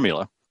creedal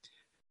formula,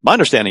 my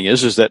understanding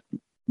is that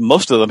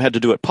most of them had to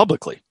do it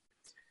publicly.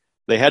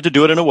 They had to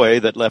do it in a way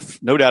that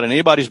left no doubt in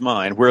anybody's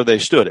mind where they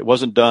stood. It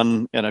wasn't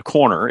done in a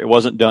corner. It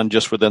wasn't done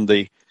just within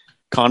the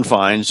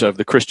confines of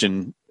the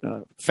Christian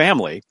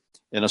family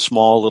in a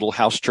small little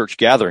house church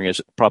gathering as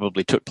it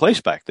probably took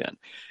place back then.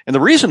 And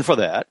the reason for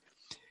that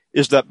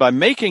is that by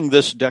making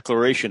this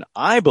declaration,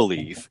 I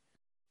believe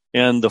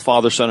in the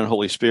Father, Son, and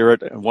Holy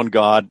Spirit, and one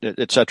God,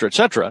 et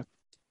cetera,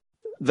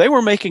 they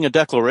were making a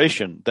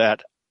declaration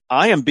that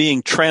I am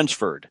being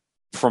transferred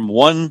from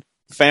one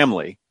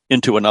family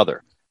into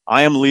another.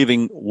 I am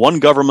leaving one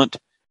government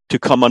to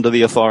come under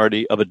the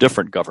authority of a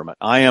different government.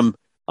 I am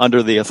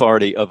under the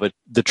authority of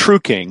the true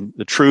king,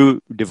 the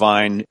true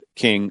divine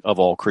king of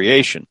all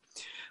creation.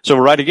 So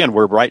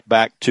we're right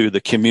back to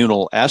the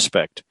communal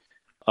aspect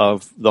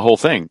of the whole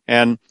thing.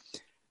 And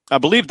I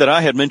believe that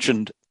I had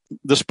mentioned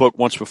this book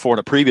once before in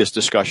a previous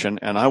discussion,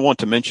 and I want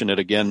to mention it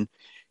again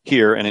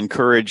here and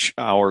encourage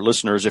our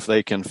listeners, if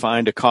they can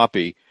find a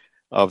copy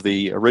of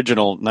the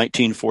original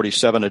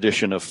 1947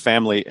 edition of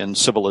Family and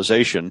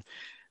Civilization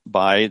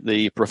by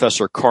the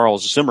Professor Carl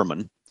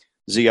Zimmerman,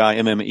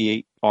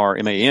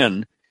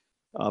 Zimmerman,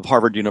 of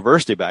Harvard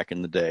University back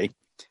in the day.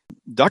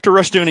 Dr.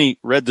 Rushdoony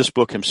read this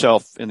book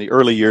himself in the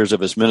early years of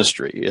his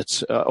ministry.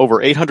 It's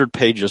over 800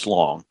 pages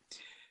long.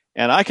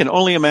 And I can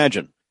only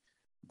imagine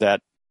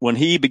that when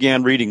he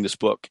began reading this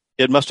book,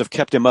 it must have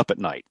kept him up at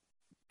night,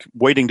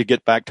 waiting to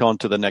get back on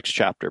to the next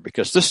chapter,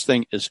 because this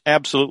thing is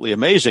absolutely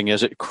amazing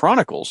as it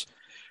chronicles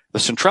the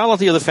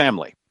centrality of the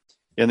family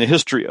in the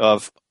history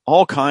of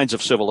all kinds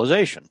of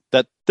civilization,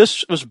 that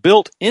this was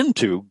built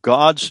into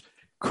God's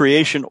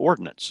creation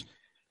ordinance.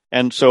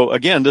 And so,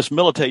 again, this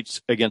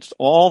militates against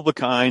all the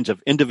kinds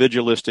of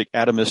individualistic,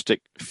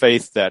 atomistic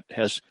faith that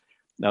has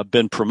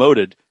been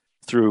promoted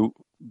through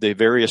the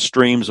various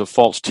streams of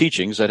false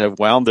teachings that have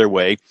wound their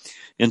way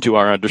into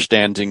our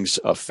understandings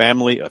of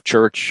family, of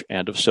church,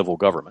 and of civil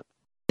government.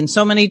 In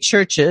so many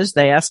churches,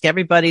 they ask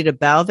everybody to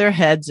bow their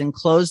heads and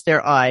close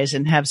their eyes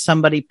and have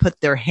somebody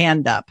put their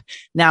hand up.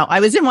 Now,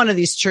 I was in one of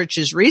these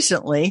churches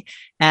recently,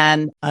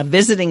 and a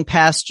visiting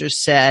pastor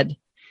said,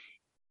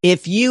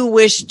 if you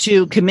wish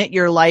to commit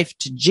your life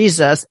to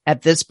Jesus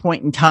at this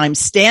point in time,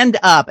 stand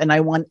up, and I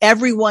want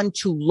everyone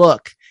to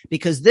look,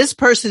 because this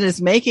person is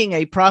making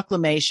a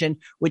proclamation,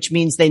 which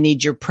means they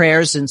need your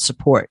prayers and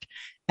support.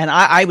 And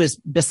I was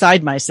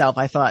beside myself.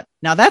 I thought,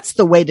 now that's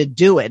the way to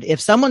do it. If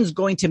someone's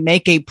going to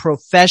make a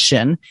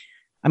profession,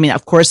 I mean,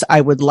 of course,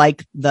 I would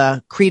like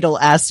the creedal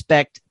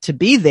aspect to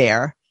be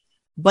there,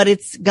 but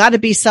it's got to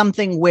be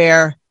something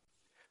where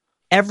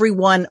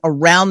everyone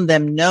around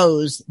them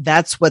knows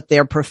that's what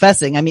they're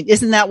professing. I mean,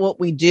 isn't that what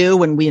we do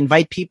when we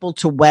invite people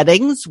to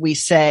weddings? We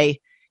say,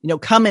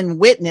 come and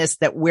witness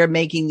that we're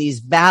making these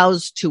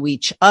vows to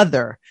each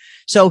other.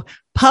 So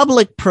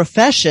public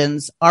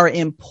professions are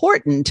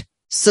important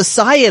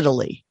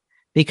societally,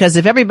 because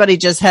if everybody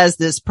just has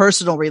this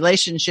personal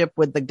relationship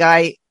with the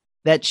guy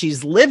that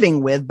she's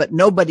living with, but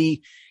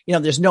nobody,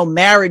 there's no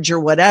marriage or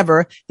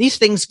whatever, these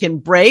things can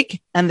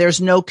break, and there's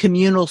no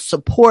communal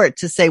support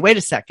to say, wait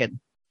a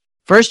second,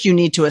 first you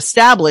need to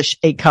establish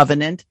a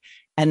covenant,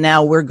 and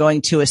now we're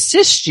going to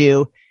assist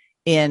you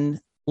in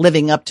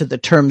living up to the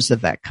terms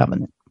of that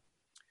covenant.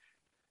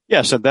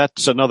 Yes, and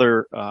that's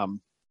another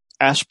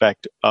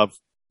aspect of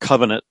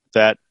covenant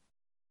that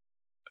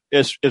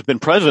has been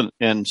present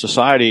in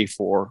society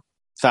for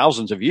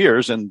thousands of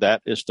years, and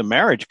that is the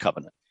marriage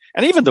covenant.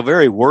 And even the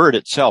very word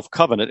itself,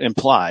 covenant,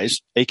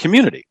 implies a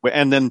community.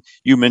 And then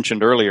you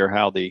mentioned earlier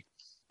how the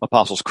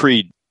Apostles'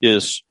 Creed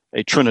is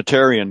a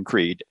Trinitarian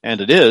creed, and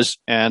it is,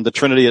 and the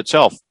Trinity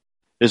itself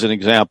is an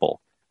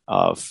example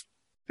of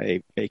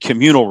a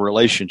communal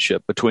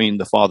relationship between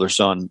the Father,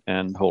 Son,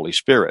 and Holy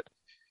Spirit.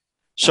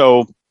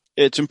 So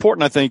it's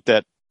important, I think,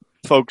 that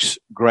folks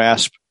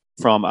grasp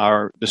from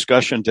our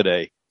discussion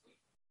today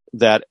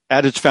that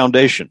at its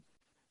foundation,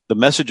 the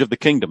message of the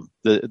kingdom,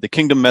 the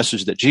kingdom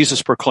message that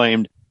Jesus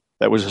proclaimed,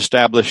 that was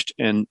established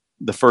in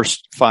the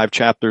first 5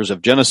 chapters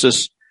of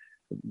Genesis,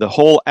 the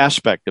whole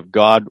aspect of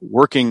God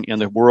working in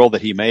the world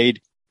that he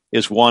made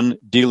is one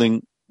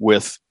dealing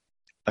with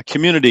a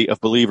community of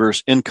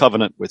believers in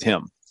covenant with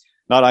him,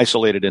 not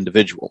isolated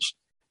individuals.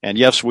 And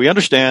yes, we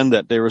understand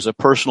that there is a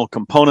personal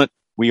component.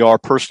 We are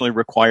personally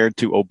required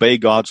to obey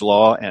God's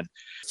law and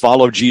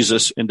follow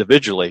Jesus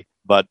individually,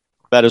 but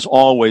that is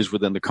always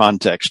within the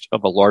context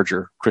of a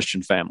larger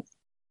Christian family.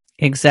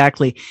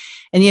 Exactly.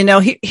 And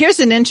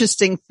here's an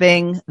interesting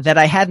thing that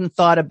I hadn't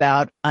thought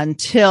about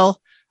until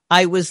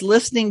I was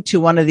listening to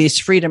one of these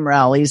freedom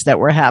rallies that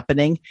were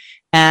happening,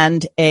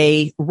 and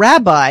a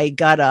rabbi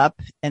got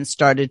up and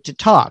started to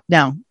talk.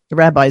 Now, the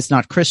rabbi is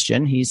not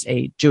Christian. He's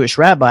a Jewish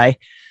rabbi,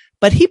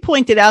 but he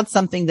pointed out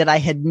something that I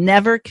had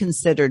never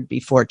considered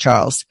before,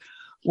 Charles.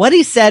 What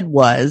he said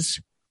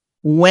was,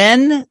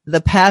 when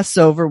the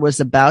Passover was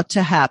about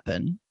to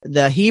happen,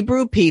 the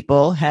Hebrew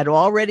people had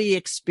already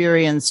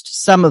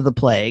experienced some of the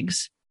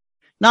plagues,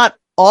 not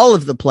all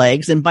of the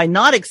plagues. And by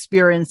not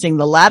experiencing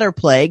the latter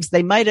plagues,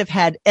 they might have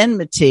had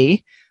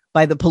enmity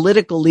by the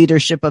political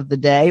leadership of the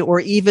day, or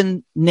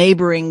even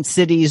neighboring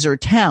cities or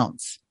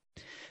towns.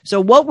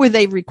 So what were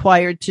they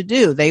required to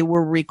do? They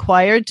were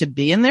required to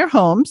be in their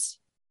homes,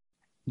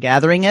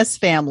 gathering as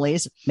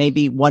families,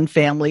 maybe one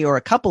family or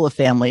a couple of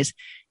families,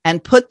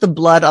 and put the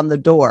blood on the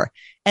door.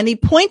 And he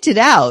pointed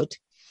out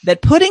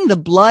that putting the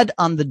blood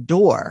on the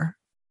door,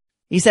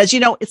 he says,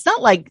 it's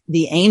not like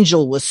the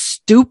angel was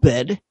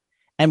stupid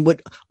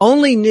and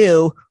only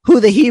knew who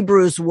the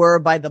Hebrews were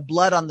by the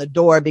blood on the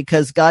door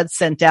because God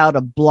sent out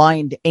a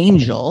blind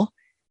angel.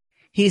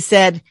 He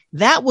said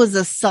that was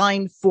a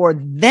sign for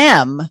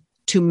them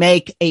to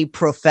make a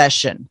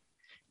profession.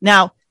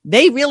 Now,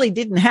 they really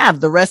didn't have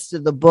the rest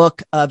of the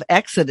book of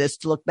Exodus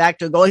to look back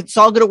to go, it's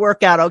all going to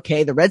work out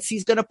okay. The Red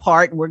Sea's going to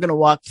part and we're going to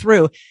walk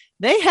through.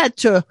 They had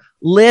to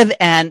live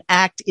and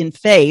act in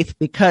faith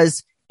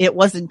because it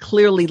wasn't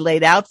clearly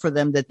laid out for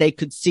them that they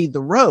could see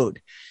the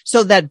road.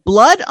 So that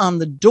blood on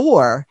the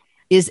door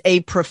is a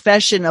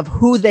profession of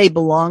who they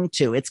belong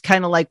to. It's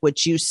kind of like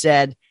what you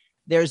said,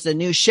 there's a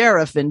new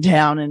sheriff in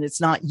town and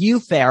it's not you,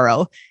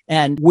 Pharaoh,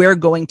 and we're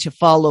going to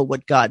follow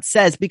what God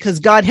says, because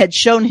God had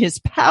shown his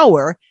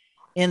power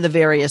in the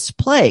various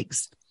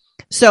plagues.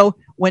 So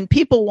when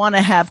people want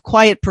to have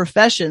quiet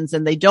professions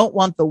and they don't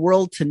want the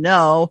world to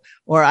know,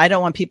 or I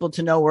don't want people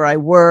to know where I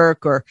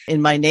work or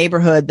in my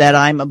neighborhood that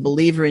I'm a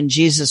believer in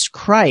Jesus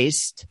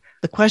Christ,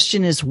 the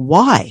question is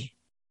why?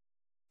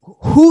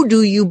 Who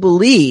do you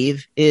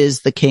believe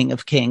is the King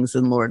of Kings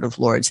and Lord of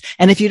Lords?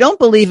 And if you don't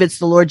believe it's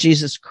the Lord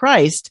Jesus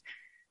Christ,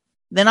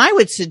 then I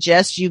would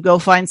suggest you go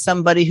find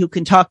somebody who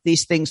can talk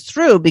these things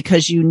through,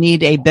 because you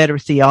need a better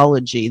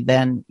theology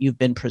than you've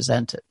been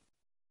presented.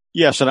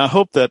 Yes, and I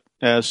hope that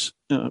as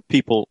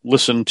people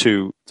listen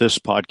to this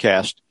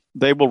podcast,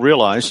 they will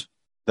realize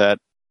that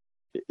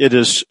it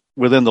is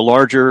within the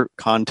larger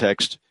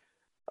context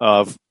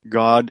of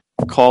God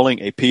calling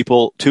a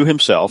people to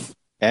himself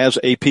as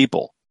a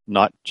people,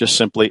 not just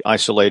simply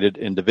isolated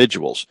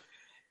individuals.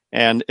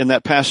 And in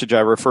that passage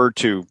I referred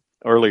to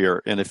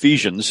earlier in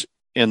Ephesians,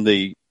 in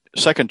the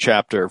 2nd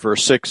chapter,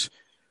 verse 6,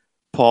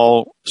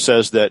 Paul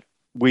says that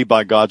we,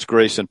 by God's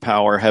grace and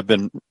power, have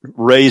been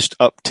raised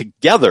up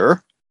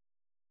together,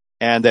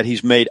 and that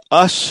he's made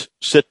us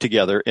sit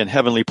together in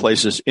heavenly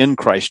places in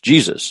Christ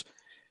Jesus.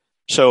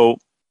 So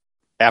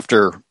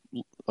after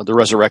the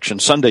resurrection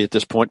Sunday at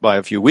this point by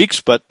a few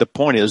weeks, but the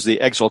point is the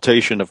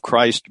exaltation of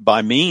Christ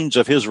by means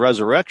of his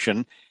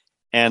resurrection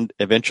and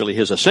eventually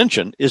his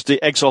ascension is the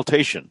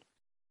exaltation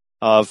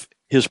of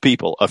his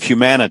people, of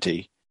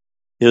humanity,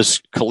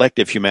 his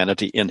collective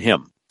humanity in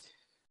him.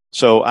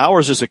 So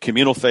ours is a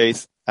communal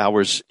faith.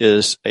 Ours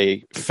is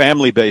a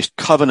family-based,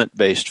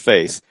 covenant-based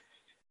faith.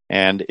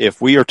 And if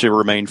we are to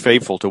remain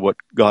faithful to what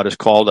God has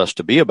called us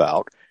to be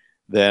about,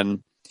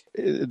 then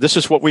this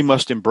is what we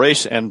must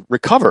embrace and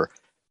recover.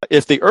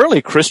 If the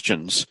early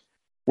Christians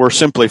were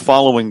simply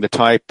following the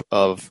type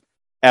of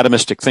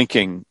atomistic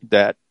thinking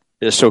that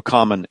is so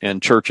common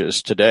in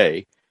churches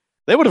today,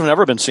 they would have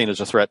never been seen as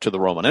a threat to the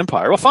Roman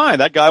Empire. Well, fine,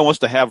 that guy wants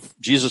to have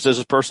Jesus as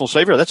his personal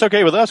savior. That's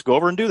okay with us. Go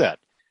over and do that.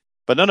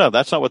 But no,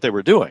 that's not what they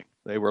were doing.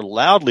 They were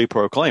loudly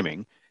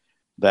proclaiming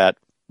that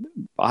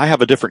I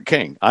have a different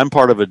king. I'm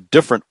part of a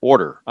different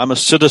order. I'm a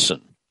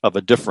citizen of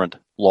a different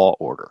law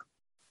order.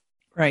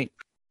 Right.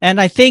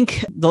 And I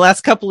think the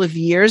last couple of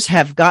years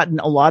have gotten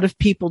a lot of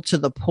people to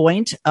the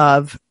point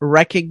of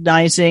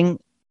recognizing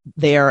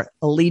their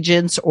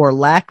allegiance or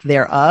lack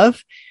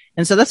thereof.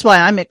 And so that's why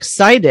I'm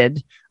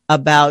excited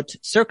about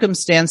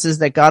circumstances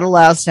that God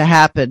allows to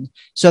happen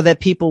so that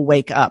people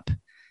wake up.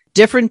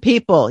 Different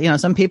people,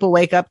 some people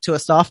wake up to a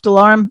soft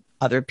alarm.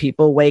 Other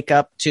people wake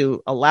up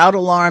to a loud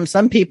alarm.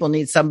 Some people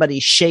need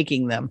somebody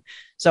shaking them.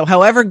 So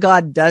however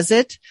God does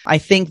it, I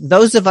think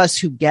those of us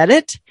who get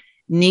it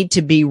need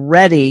to be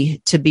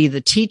ready to be the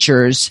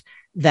teachers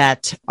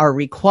that are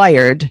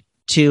required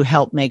to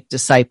help make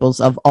disciples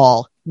of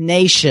all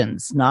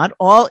nations, not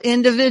all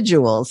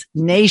individuals,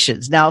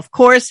 nations. Now, of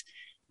course,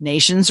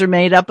 nations are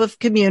made up of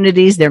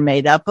communities, they're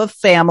made up of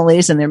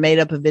families, and they're made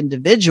up of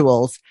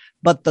individuals.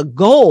 But the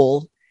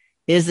goal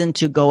isn't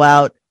to go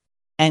out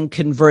and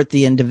convert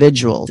the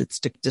individuals. It's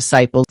to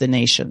disciple the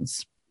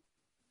nations.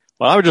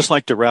 Well, I would just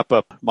like to wrap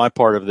up my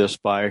part of this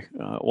by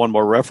one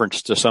more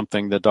reference to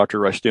something that Dr.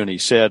 Rushdoony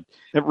said,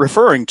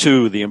 referring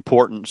to the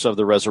importance of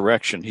the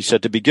resurrection. He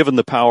said, to be given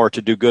the power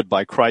to do good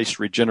by Christ's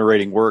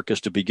regenerating work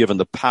is to be given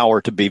the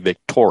power to be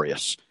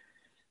victorious.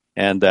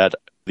 And that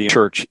the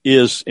church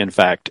is, in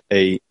fact,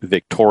 a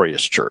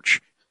victorious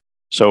church.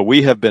 So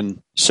we have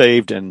been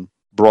saved and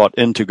brought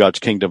into God's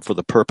kingdom for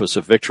the purpose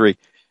of victory,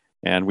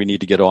 and we need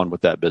to get on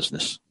with that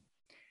business.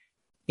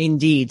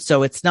 Indeed.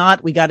 So it's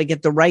not we got to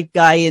get the right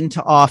guy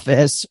into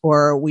office,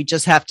 or we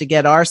just have to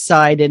get our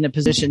side in a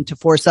position to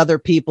force other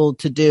people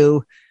to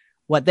do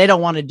what they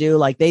don't want to do,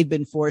 like they've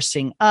been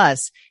forcing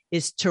us,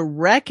 is to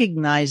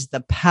recognize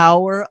the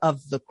power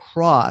of the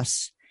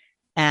cross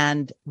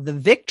and the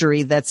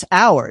victory that's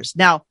ours.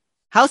 Now,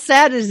 how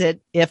sad is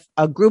it if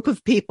a group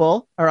of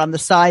people are on the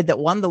side that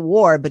won the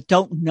war but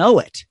don't know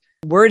it?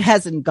 Word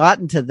hasn't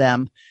gotten to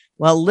them.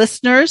 Well,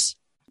 listeners,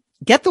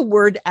 get the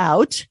word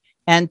out.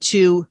 And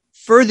to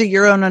further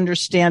your own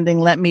understanding,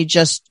 let me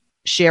just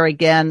share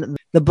again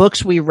the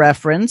books we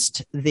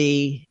referenced: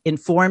 The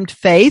Informed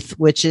Faith,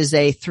 which is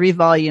a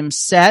 3-volume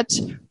set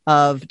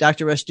of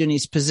Dr.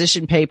 Rushdoony's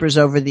position papers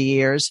over the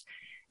years,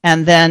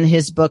 and then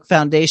his book,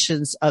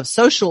 Foundations of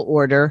Social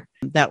Order,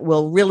 that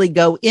will really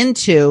go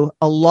into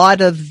a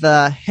lot of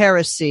the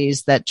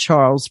heresies that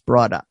Charles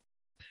brought up.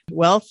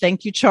 Well,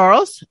 thank you,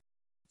 Charles.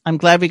 I'm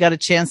glad we got a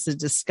chance to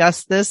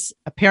discuss this.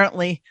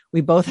 Apparently,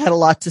 we both had a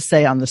lot to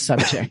say on the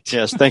subject.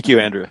 Yes, thank you,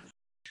 Andrea.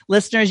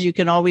 Listeners, you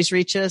can always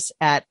reach us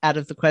at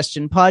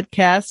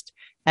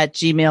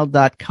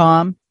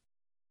outofthequestionpodcast@gmail.com,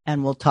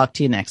 and we'll talk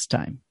to you next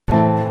time.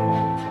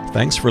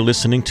 Thanks for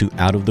listening to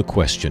Out of the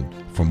Question.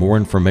 For more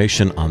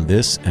information on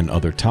this and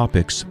other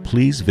topics,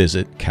 please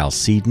visit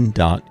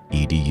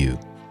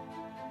chalcedon.edu.